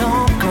 there's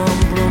no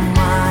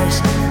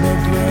compromise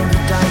between the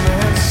time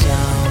and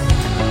sound.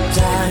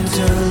 Time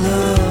to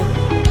look,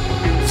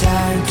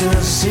 time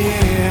to see,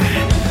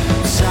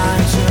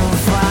 time to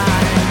find.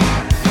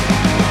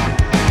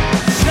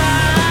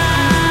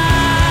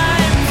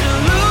 Time to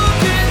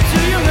look into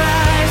your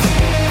eyes,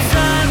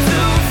 time to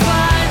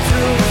find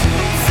truth,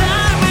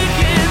 time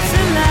begins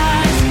to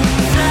lies.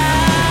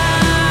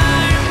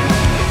 Time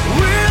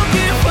will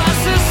give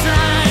us a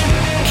sign,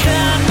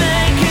 can't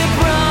make a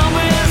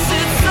promise,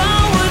 it's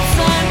our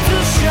time to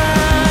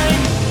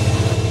shine.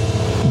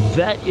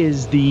 That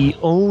is the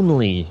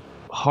only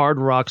hard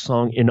rock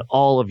song in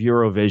all of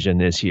Eurovision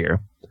this year,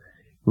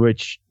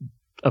 which,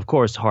 of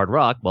course, hard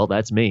rock, well,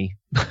 that's me.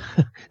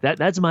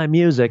 That's my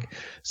music.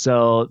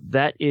 So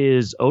that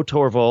is O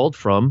Torvald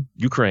from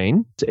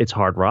Ukraine. It's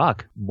hard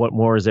rock. What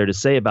more is there to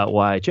say about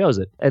why I chose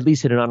it? At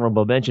least hit an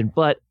honorable mention.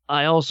 But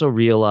I also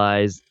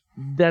realize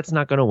that's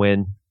not going to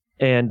win.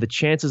 And the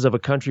chances of a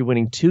country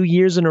winning 2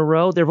 years in a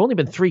row, there have only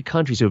been 3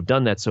 countries who have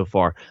done that so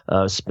far.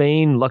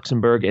 Spain,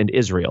 Luxembourg, and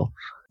Israel.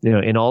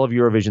 In all of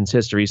Eurovision's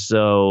history.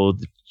 So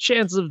the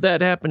chance of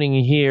that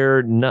happening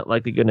here, not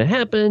likely going to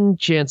happen.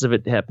 Chance of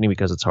it happening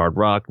because it's hard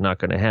rock, not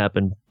going to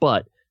happen.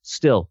 But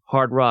still,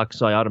 hard rock,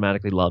 so I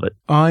automatically love it.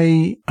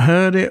 I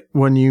heard it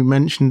when you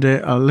mentioned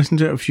it. I listened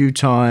to it a few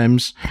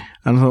times,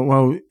 and I thought,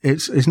 well,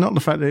 it's not the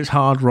fact that it's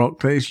hard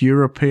rock, that it's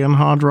European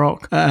hard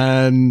rock.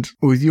 And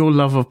with your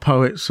love of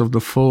Poets of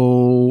the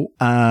Fall...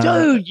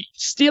 Dude,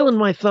 stealing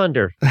my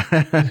thunder.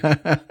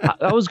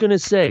 I was going to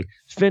say,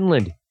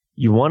 Finland,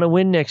 you want to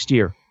win next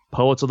year.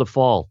 Poets of the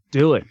Fall.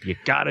 Do it. You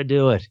got to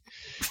do it.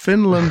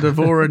 Finland have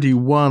already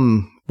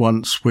won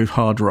once with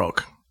hard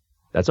rock.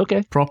 That's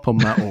okay. Proper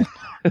metal.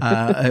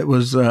 It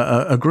was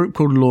a group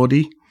called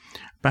Lordi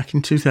back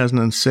in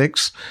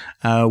 2006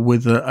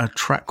 with a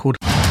track called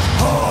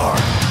Hard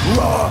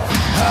Rock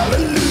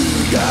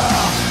Hallelujah.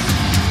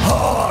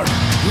 Hard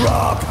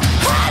Rock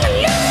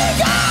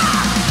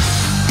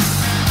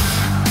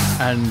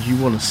Hallelujah. And you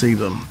want to see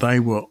them. They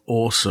were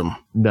awesome.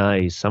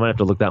 Nice. I might have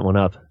to look that one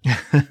up.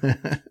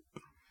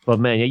 But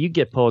man, yeah, you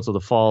get Poets of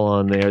the Fall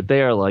on there.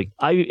 They are like,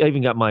 I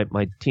even got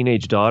my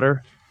teenage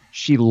daughter.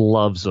 She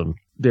loves them.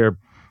 Their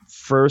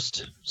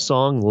first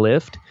song,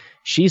 Lift,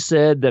 she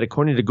said that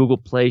according to Google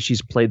Play,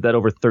 she's played that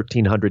over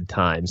 1,300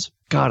 times.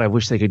 God, I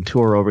wish they could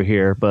tour over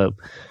here, but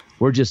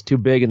we're just too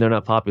big and they're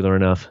not popular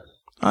enough.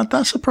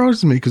 That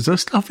surprises me because their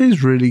stuff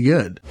is really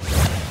good.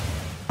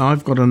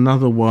 I've got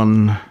another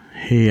one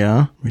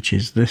here, which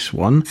is this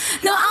one.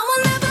 No, I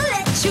will never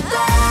let you go.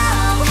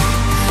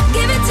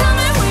 Give it to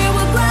me, we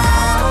will grow.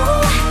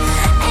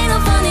 Ain't no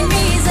fun in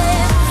easy.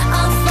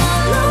 I'll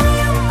follow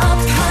you up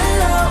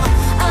hello.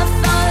 I'll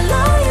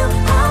follow you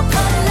up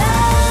hello.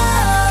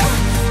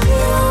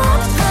 You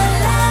up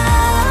hello.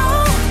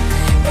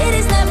 It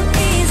is never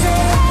easy.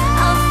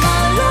 I'll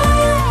follow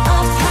you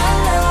up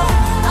hello.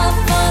 I'll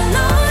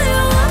follow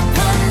you up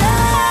hello.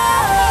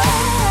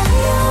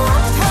 You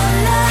up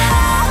hello.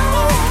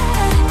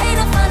 Ain't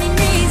no fun in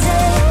easy.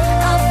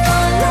 I'll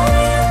follow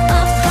you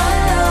up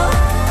hello.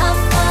 I'll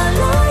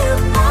follow you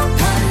up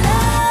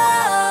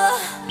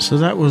hello. So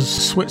that was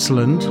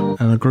Switzerland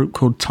and a group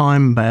called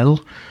Time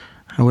Bell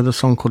with a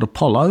song called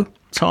Apollo.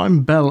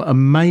 Time Bell are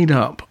made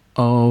up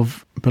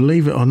of,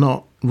 believe it or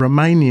not,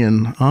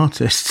 Romanian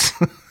artists.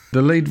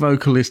 The lead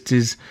vocalist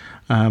is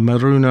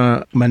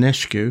Maruna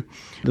Manescu.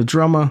 The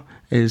drummer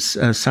is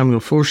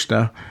Samuel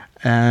Forster.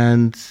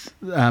 and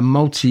a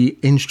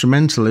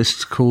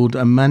multi-instrumentalist called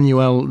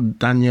Emmanuel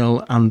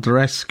Daniel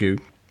Andrescu.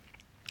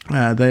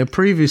 They had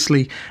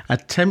previously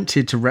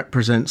attempted to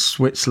represent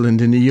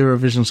Switzerland in the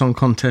Eurovision Song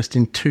Contest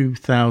in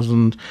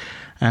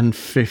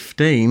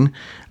 2015,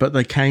 but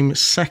they came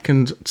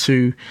second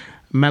to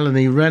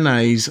Melanie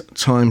René's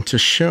Time to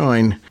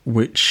Shine,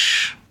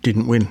 which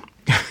didn't win.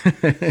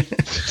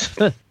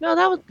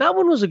 No, that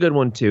one was a good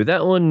one too.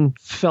 That one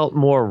felt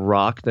more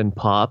rock than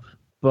pop,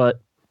 but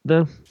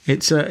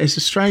it's a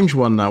strange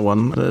one. That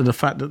one, the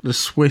fact that the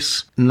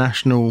Swiss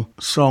national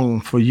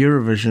song for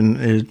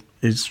Eurovision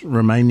is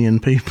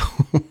Romanian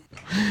people,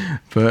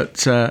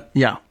 but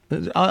yeah.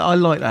 I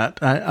like that.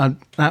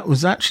 That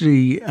was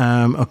actually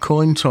a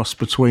coin toss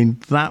between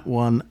that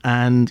one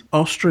and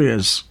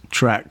Austria's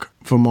track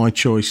for my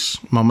choice,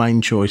 my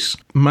main choice.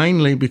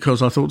 Mainly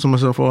because I thought to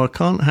myself, I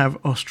can't have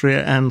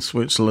Austria and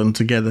Switzerland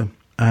together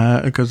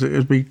because it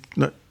would be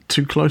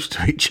too close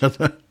to each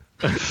other.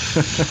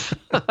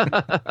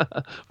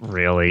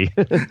 Really?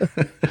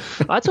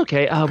 That's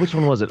okay. Which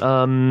one was it?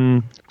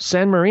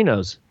 San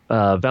Marino's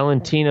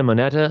Valentina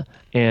Monetta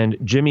and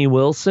Jimmy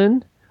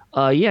Wilson.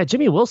 Yeah,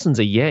 Jimmy Wilson's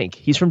a Yank.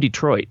 He's from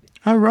Detroit.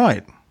 Oh,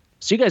 right.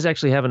 So you guys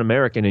actually have an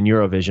American in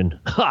Eurovision.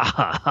 Ha,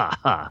 ha, ha,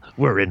 ha.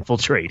 We're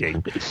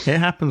infiltrating. It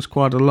happens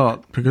quite a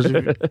lot because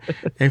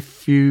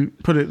if you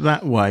put it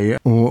that way,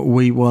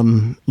 we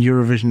won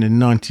Eurovision in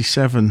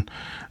 97,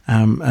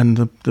 and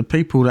the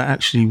people that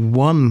actually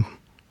won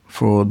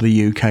for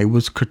the UK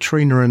was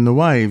Katrina and the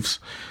Waves.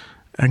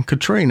 And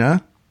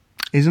Katrina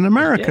is an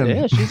American.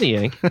 Yeah, she's a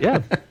Yank.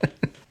 Yeah.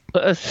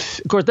 Of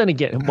course, then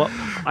again,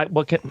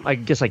 I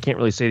guess I can't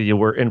really say that you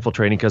were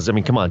infiltrating because, I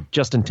mean, come on,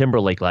 Justin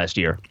Timberlake last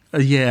year.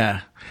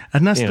 Yeah,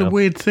 and that's the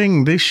weird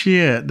thing. This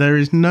year, there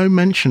is no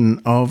mention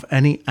of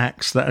any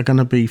acts that are going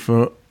to be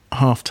for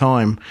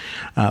half-time.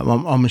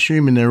 I'm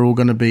assuming they're all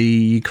going to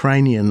be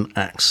Ukrainian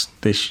acts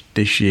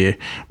this year.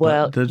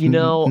 Well, there's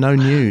no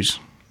news.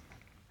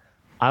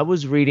 I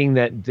was reading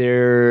that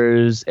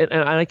there's, and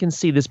I can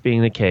see this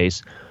being the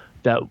case,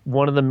 that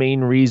one of the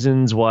main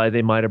reasons why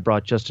they might have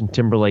brought Justin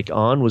Timberlake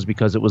on was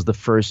because it was the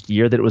first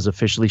year that it was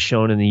officially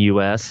shown in the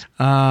U.S.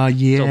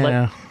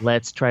 Yeah. So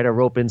let's try to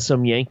rope in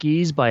some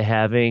Yankees by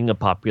having a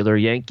popular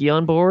Yankee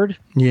on board.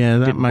 Yeah,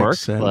 that Didn't makes work,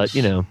 sense.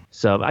 But,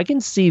 so I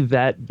can see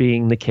that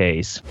being the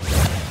case.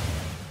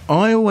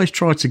 I always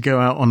try to go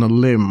out on a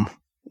limb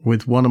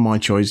with one of my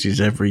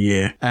choices every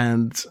year,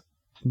 and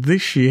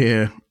this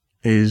year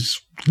is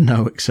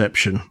no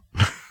exception.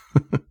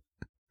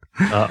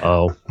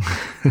 Uh-oh.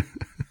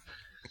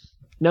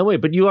 No,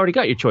 wait, but you already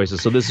got your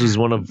choices, so this is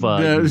one of...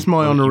 yeah, it's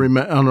my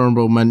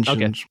honourable mentions.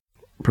 Okay.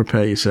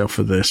 Prepare yourself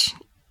for this.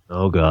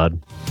 Oh,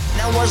 God.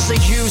 Now what's the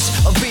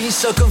use of being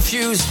so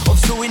confused, of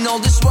doing all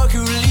this work you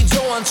really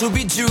don't want to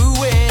be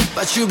doing?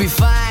 But you'll be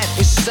fine,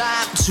 it's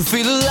time to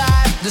feel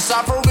alive.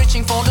 Decide for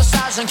reaching for the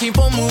stars and keep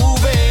on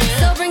moving.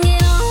 So bring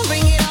it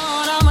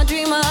on, I'm a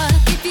dreamer.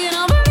 If you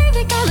don't believe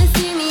it, come and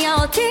see me,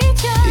 I'll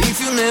teach you.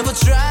 If you never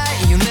try,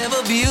 you'll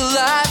never be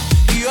alive.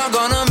 You are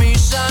gonna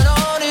miss out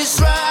on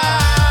this ride.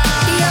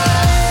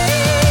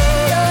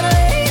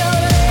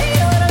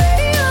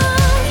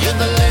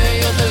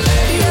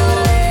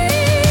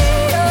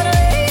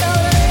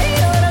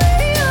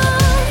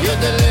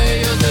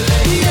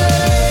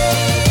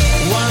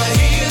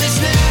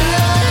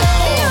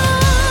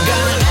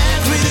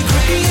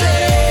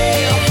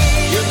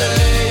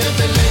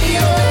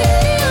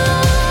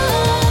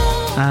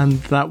 And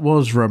that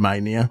was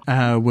Romania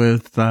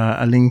with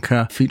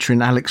Alinka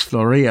featuring Alex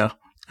Florea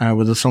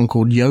with a song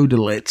called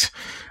Yodel It.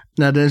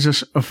 Now,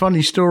 there's a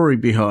funny story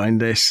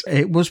behind this.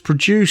 It was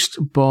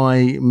produced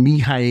by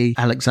Mihai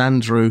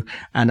Alexandru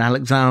and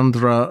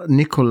Alexandra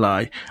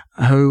Nicolai,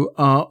 who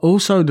are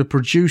also the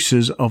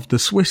producers of the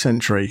Swiss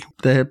entry.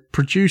 They're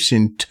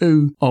producing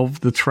 2 of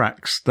the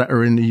tracks that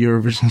are in the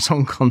Eurovision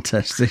Song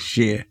Contest this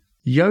year.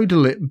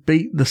 Yodel It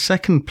beat the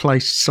second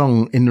place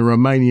song in the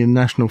Romanian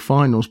national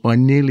finals by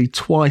nearly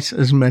twice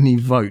as many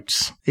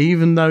votes,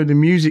 even though the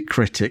music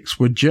critics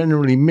were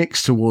generally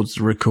mixed towards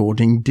the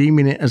recording,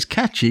 deeming it as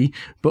catchy,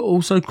 but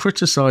also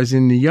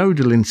criticising the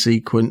yodeling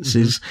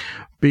sequences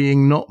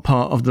being not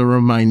part of the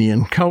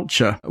Romanian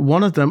culture.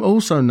 One of them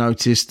also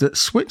noticed that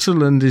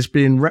Switzerland is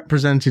being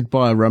represented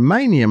by a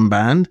Romanian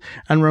band,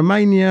 and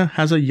Romania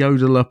has a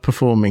yodeler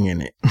performing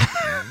in it.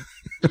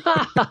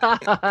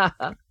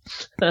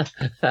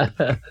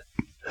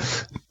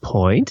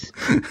 Point.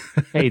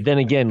 Hey, then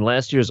again,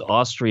 last year's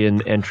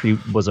Austrian entry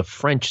was a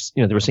French,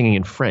 they were singing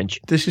in French.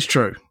 This is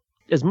true.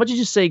 As much as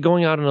you say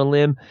going out on a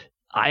limb,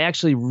 I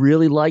actually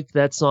really liked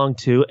that song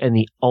too, and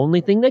the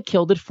only thing that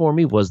killed it for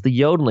me was the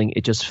yodeling.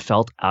 It just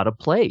felt out of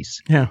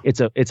place. Yeah.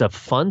 It's a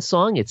fun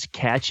song, it's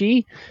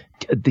catchy.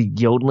 The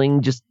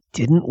yodeling just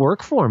didn't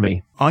work for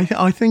me.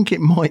 I think it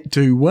might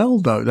do well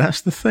though.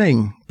 That's the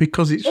thing,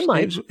 because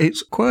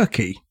it's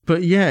quirky.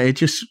 But yeah,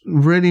 it's just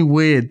really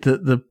weird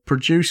that the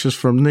producers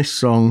from this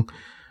song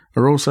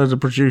are also the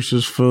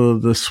producers for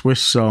the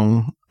Swiss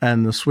song,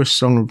 and the Swiss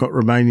song have got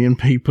Romanian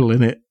people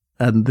in it,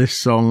 and this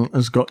song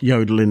has got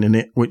yodeling in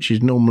it, which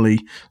is normally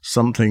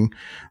something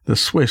the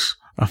Swiss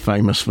are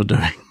famous for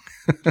doing.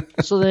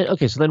 So then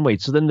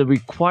the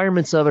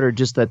requirements of it are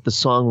just that the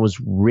song was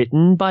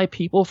written by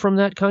people from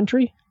that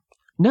country?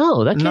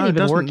 No, that can't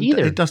even work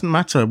either. It doesn't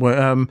matter. I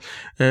don't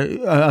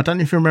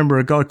know if you remember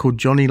a guy called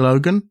Johnny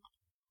Logan.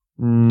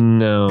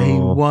 No.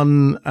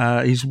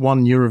 He's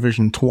won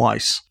Eurovision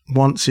twice.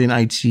 Once in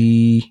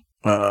 83,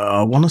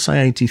 and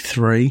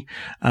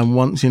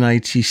once in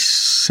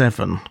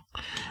 87.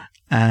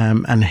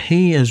 And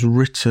he has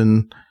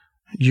written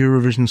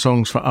Eurovision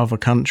songs for other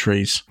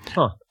countries.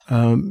 Huh.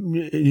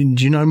 Do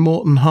you know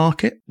Morten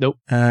Harket? Nope.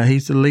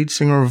 He's the lead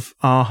singer of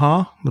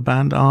Aha, the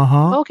band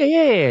Aha. Okay,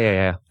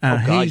 yeah.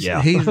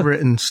 He's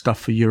written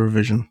stuff for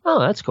Eurovision. Oh,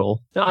 that's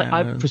cool. No,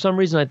 I for some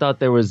reason I thought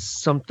there was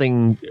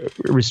something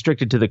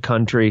restricted to the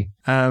country.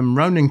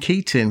 Ronan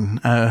Keating,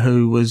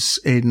 who was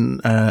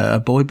in a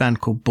boy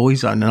band called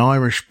Boyzone, an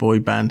Irish boy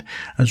band,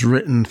 has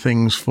written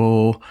things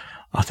for,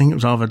 I think it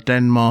was either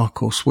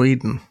Denmark or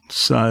Sweden.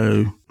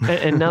 So,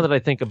 and now that I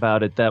think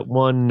about it, that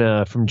one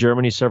from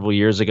Germany several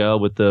years ago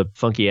with the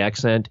funky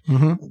accent,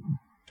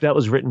 that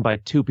was written by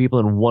two people,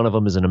 and one of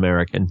them is an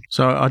American.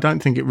 So I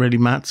don't think it really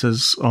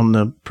matters on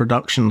the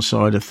production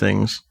side of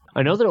things.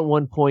 I know that at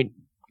one point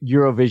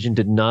Eurovision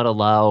did not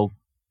allow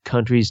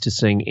countries to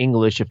sing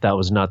English if that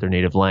was not their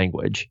native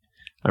language.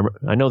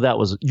 I know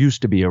that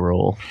used to be a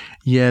rule.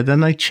 Yeah,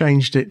 then they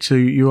changed it to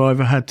you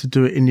either had to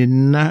do it in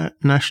your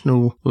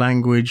national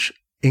language,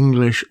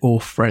 English or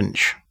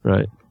French.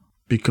 Right.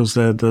 Because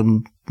they're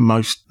the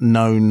most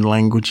known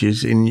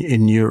languages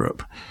in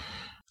Europe.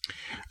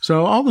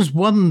 So I was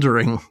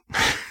wondering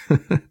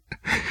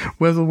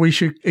whether we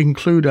should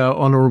include our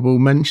honourable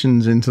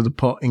mentions into the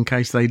pot in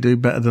case they do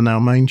better than our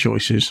main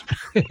choices.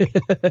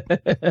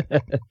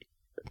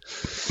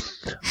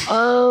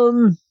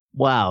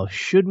 Wow.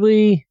 Should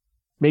we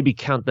maybe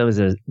count them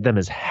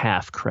as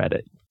half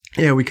credit?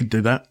 Yeah, we could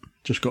do that.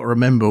 Just got to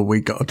remember we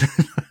got to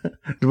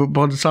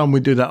by the time we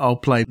do that, I'll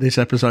play this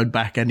episode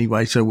back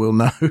anyway, so we'll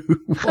know.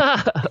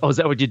 Oh, is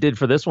that what you did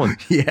for this one?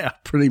 Yeah,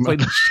 pretty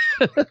much.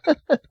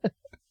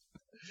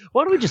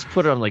 Why don't we just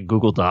put it on like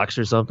Google Docs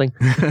or something?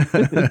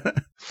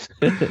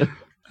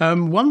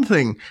 One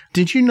thing,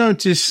 did you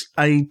notice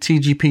a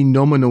TGP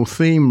nominal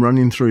theme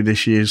running through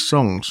this year's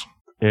songs?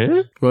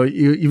 Yeah? Well,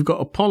 you've got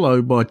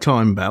Apollo by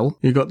Time Bell.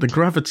 You've got the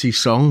Gravity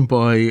song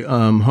by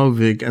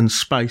Hovig and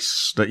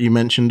Space that you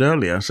mentioned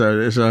earlier. So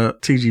there's a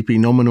TGP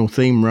nominal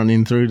theme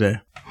running through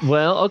there.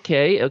 Well,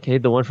 okay.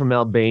 The one from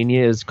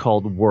Albania is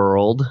called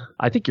World.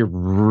 I think you're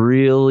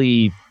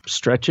really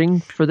stretching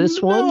for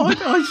this one.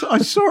 I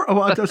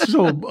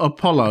saw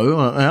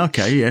Apollo.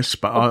 Okay, yes,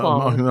 but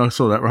I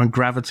saw that one.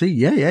 Gravity.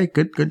 Yeah,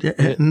 good. Yeah.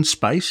 And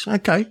Space.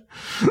 Okay.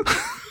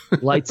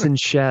 Lights and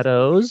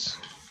Shadows.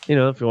 You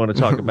know, if you want to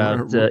talk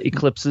about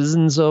eclipses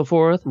and so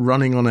forth.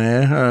 Running on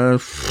air.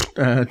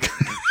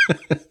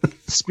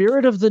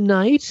 Spirit of the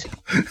Night.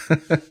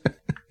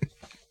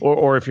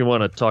 or if you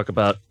want to talk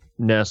about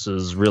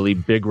NASA's really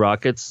big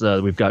rockets,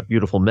 we've got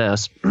Beautiful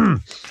Mess.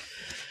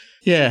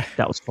 Yeah.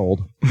 That was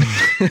cold.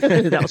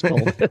 That was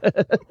cold.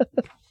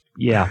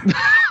 Yeah.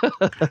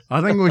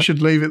 I think we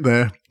should leave it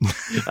there.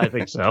 I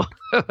think so.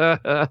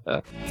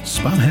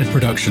 Spamhead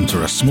Productions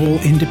are a small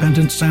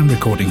independent sound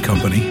recording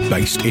company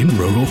based in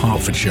rural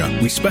Hertfordshire.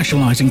 We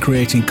specialise in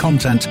creating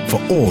content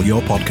for all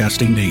your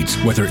podcasting needs,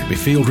 whether it be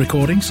field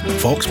recordings,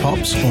 vox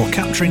pops, or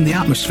capturing the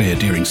atmosphere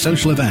during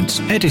social events.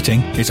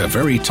 Editing is a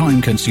very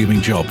time-consuming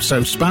job,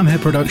 so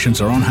Spamhead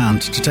Productions are on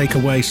hand to take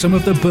away some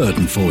of the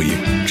burden for you.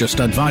 Just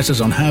advise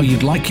us on how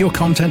you'd like your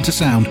content to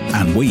sound,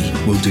 and we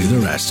will do the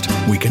rest.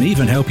 We can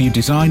even help you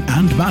design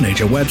and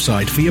manage a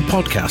website for your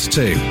podcast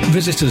too.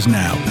 Visit us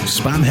now,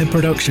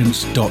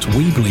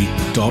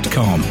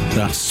 spamheadproductions.weebly.com.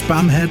 That's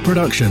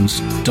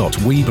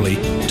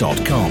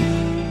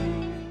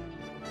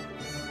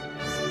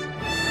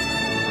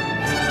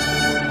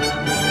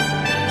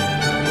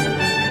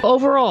spamheadproductions.weebly.com.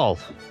 Overall,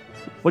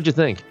 what'd you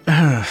think?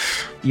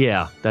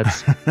 Yeah.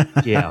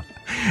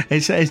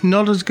 It's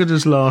not as good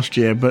as last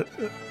year, but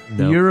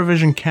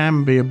Eurovision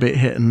can be a bit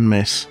hit and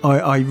miss.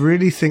 I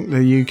really think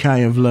the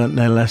UK have learnt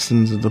their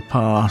lessons of the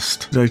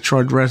past. They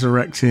tried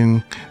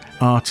resurrecting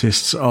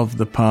artists of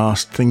the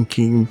past,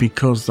 thinking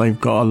because they've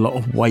got a lot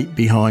of weight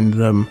behind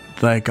them,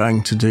 they're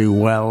going to do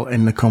well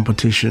in the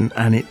competition,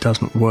 and it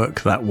doesn't work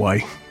that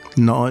way.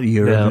 Not at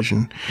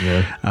Eurovision.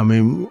 Yeah. I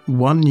mean,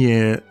 one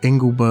year,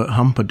 Engelbert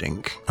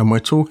Humperdinck, and we're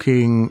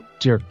talking...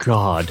 Dear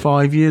God.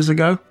 5 years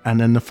ago,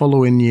 and then the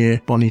following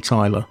year, Bonnie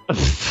Tyler.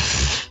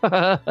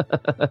 Oh,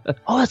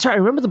 that's right. I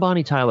remember the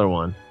Bonnie Tyler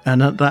one.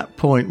 And at that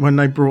point, when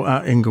they brought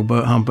out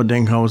Engelbert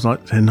Humperdinck, I was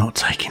like, they're not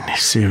taking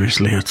this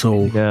seriously at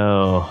all.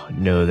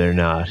 No, they're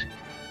not.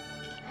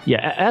 Yeah,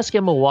 ask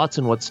Emma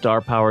Watson what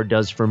star power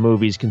does for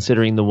movies,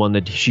 considering the one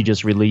that she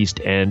just released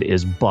and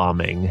is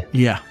bombing.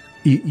 Yeah.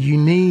 You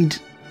need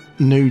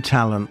new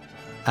talent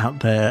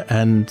out there,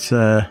 and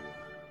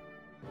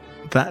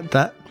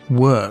that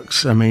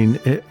works. I mean,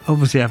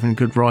 obviously having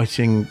good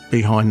writing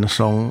behind the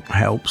song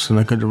helps, and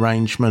a good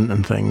arrangement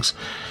and things.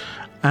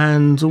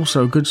 And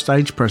also a good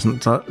stage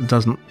presence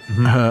doesn't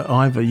hurt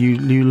either.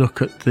 You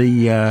look at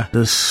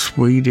the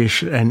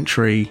Swedish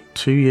entry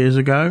 2 years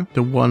ago,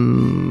 the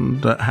one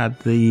that had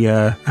the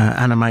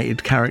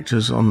animated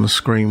characters on the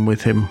screen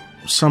with him.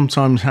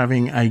 Sometimes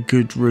having a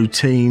good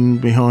routine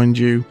behind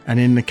you,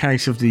 and in the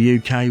case of the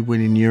UK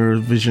winning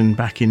Eurovision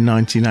back in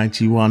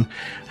 1981,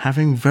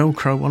 having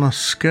Velcro on a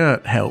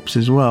skirt helps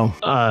as well.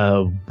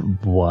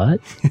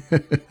 What?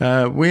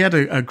 We had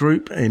a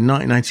group in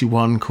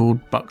 1981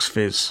 called Bucks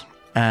Fizz,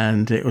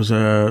 and it was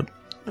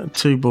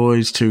 2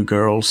 boys, 2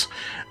 girls,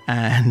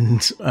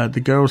 and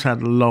the girls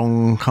had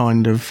long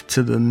kind of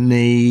to the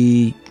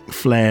knee,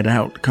 flared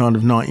out kind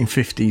of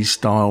 1950s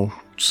style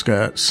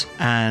skirts,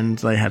 and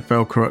they had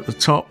Velcro at the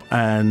top,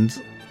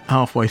 and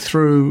halfway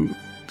through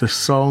the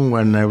song,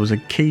 when there was a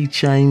key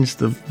change,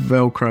 the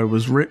Velcro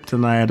was ripped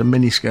and they had a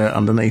mini skirt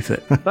underneath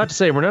it. About to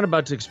say, we're not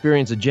about to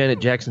experience a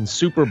Janet Jackson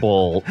Super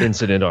Bowl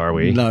incident, are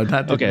we? No,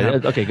 that didn't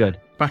happen. Okay, good.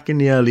 Back in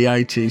the early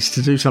 80s,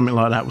 to do something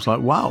like that was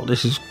like, wow,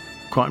 this is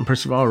quite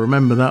impressive. I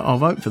remember that. I'll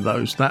vote for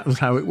those. That was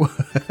how it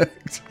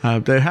worked.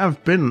 There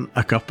have been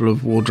a couple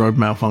of wardrobe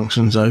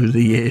malfunctions over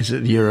the years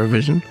at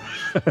Eurovision.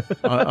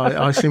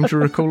 I seem to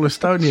recall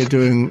Estonia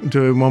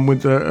doing one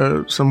with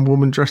some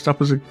woman dressed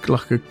up as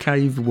like a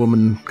cave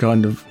woman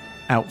kind of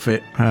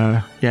outfit.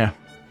 Yeah.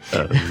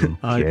 Okay.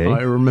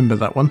 I remember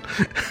that one.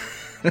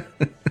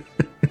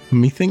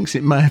 Methinks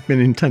it may have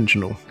been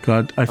intentional.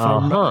 If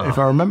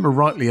I remember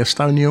rightly,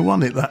 Estonia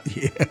won it that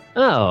year.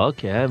 Oh,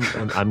 okay.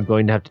 I'm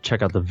going to have to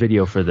check out the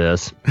video for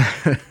this.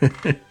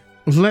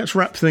 Let's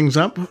wrap things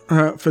up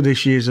for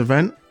this year's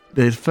event.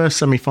 The first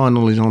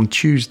semi-final is on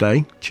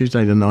Tuesday the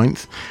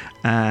 9th,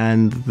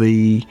 and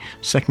the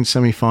second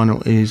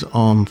semi-final is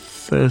on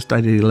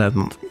Thursday the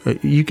 11th.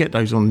 You get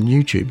those on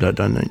YouTube, though,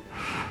 don't you?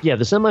 Yeah,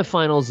 the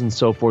semi-finals and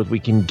so forth we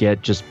can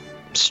get just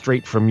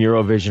straight from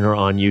Eurovision or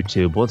on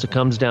YouTube. Once it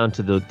comes down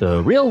to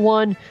the real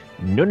one,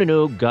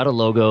 no, got a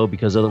logo,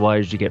 because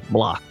otherwise you get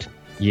blocked.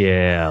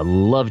 Yeah,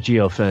 love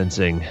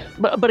geofencing.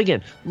 But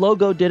again,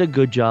 Logo did a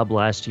good job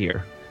last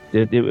year.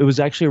 It was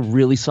actually a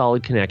really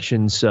solid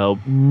connection, so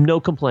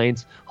no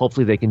complaints.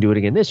 Hopefully they can do it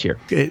again this year.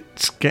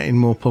 It's getting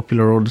more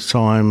popular all the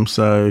time,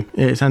 so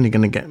it's only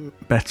going to get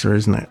better,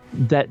 isn't it?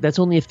 That's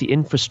only if the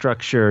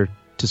infrastructure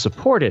to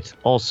support it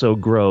also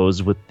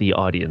grows with the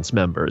audience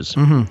members.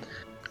 Mm-hmm.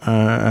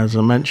 As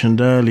I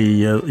mentioned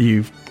earlier,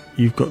 you've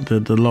got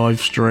the live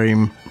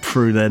stream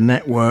through their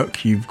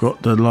network, you've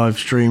got the live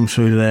stream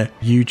through their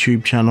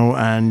YouTube channel,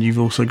 and you've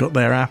also got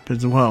their app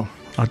as well.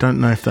 I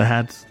don't know if they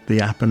had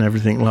the app and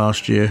everything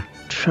last year.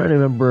 I'm trying to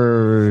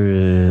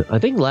remember. I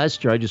think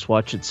last year I just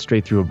watched it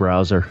straight through a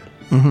browser.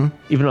 Mm-hmm.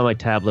 Even on my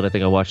tablet, I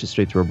think I watched it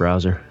straight through a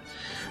browser.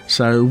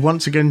 So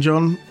once again,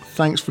 John,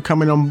 thanks for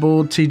coming on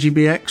board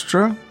TGP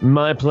Xtra.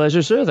 My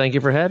pleasure, sir. Thank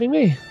you for having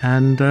me.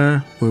 And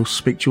we'll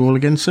speak to you all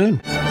again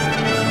soon.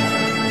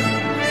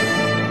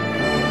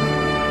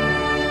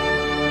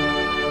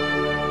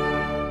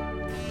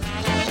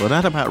 Well,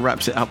 that about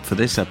wraps it up for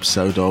this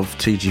episode of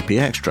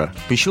TGP Extra.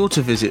 Be sure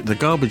to visit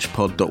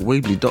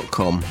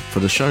thegarbagepod.weebly.com for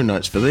the show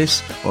notes for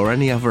this or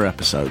any other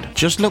episode.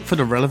 Just look for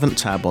the relevant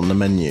tab on the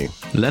menu.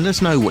 Let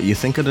us know what you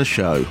think of the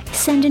show.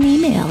 Send an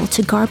email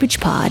to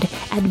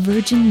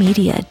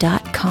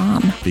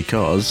garbagepod@virginmedia.com.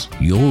 Because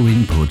your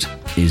input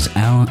is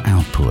our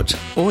output.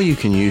 Or you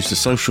can use the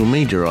social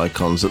media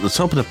icons at the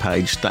top of the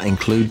page that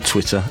include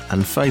Twitter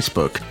and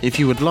Facebook. If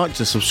you would like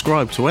to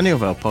subscribe to any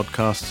of our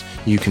podcasts,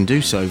 you can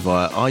do so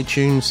via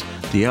iTunes,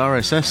 the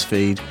RSS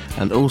feed,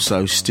 and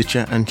also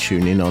Stitcher and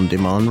TuneIn On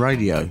Demand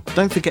Radio.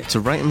 Don't forget to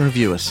rate and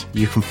review us.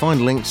 You can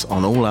find links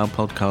on all our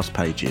podcast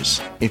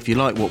pages. If you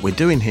like what we're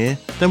doing here,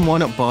 then why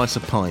not buy us a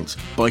pint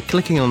by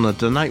clicking on the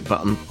donate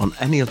button on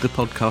any of the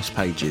podcast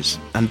pages.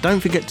 And don't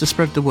forget to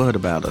spread the word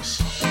about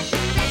us.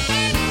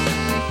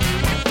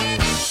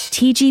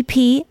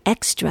 TGP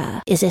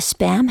Extra is a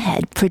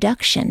Spamhead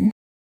production.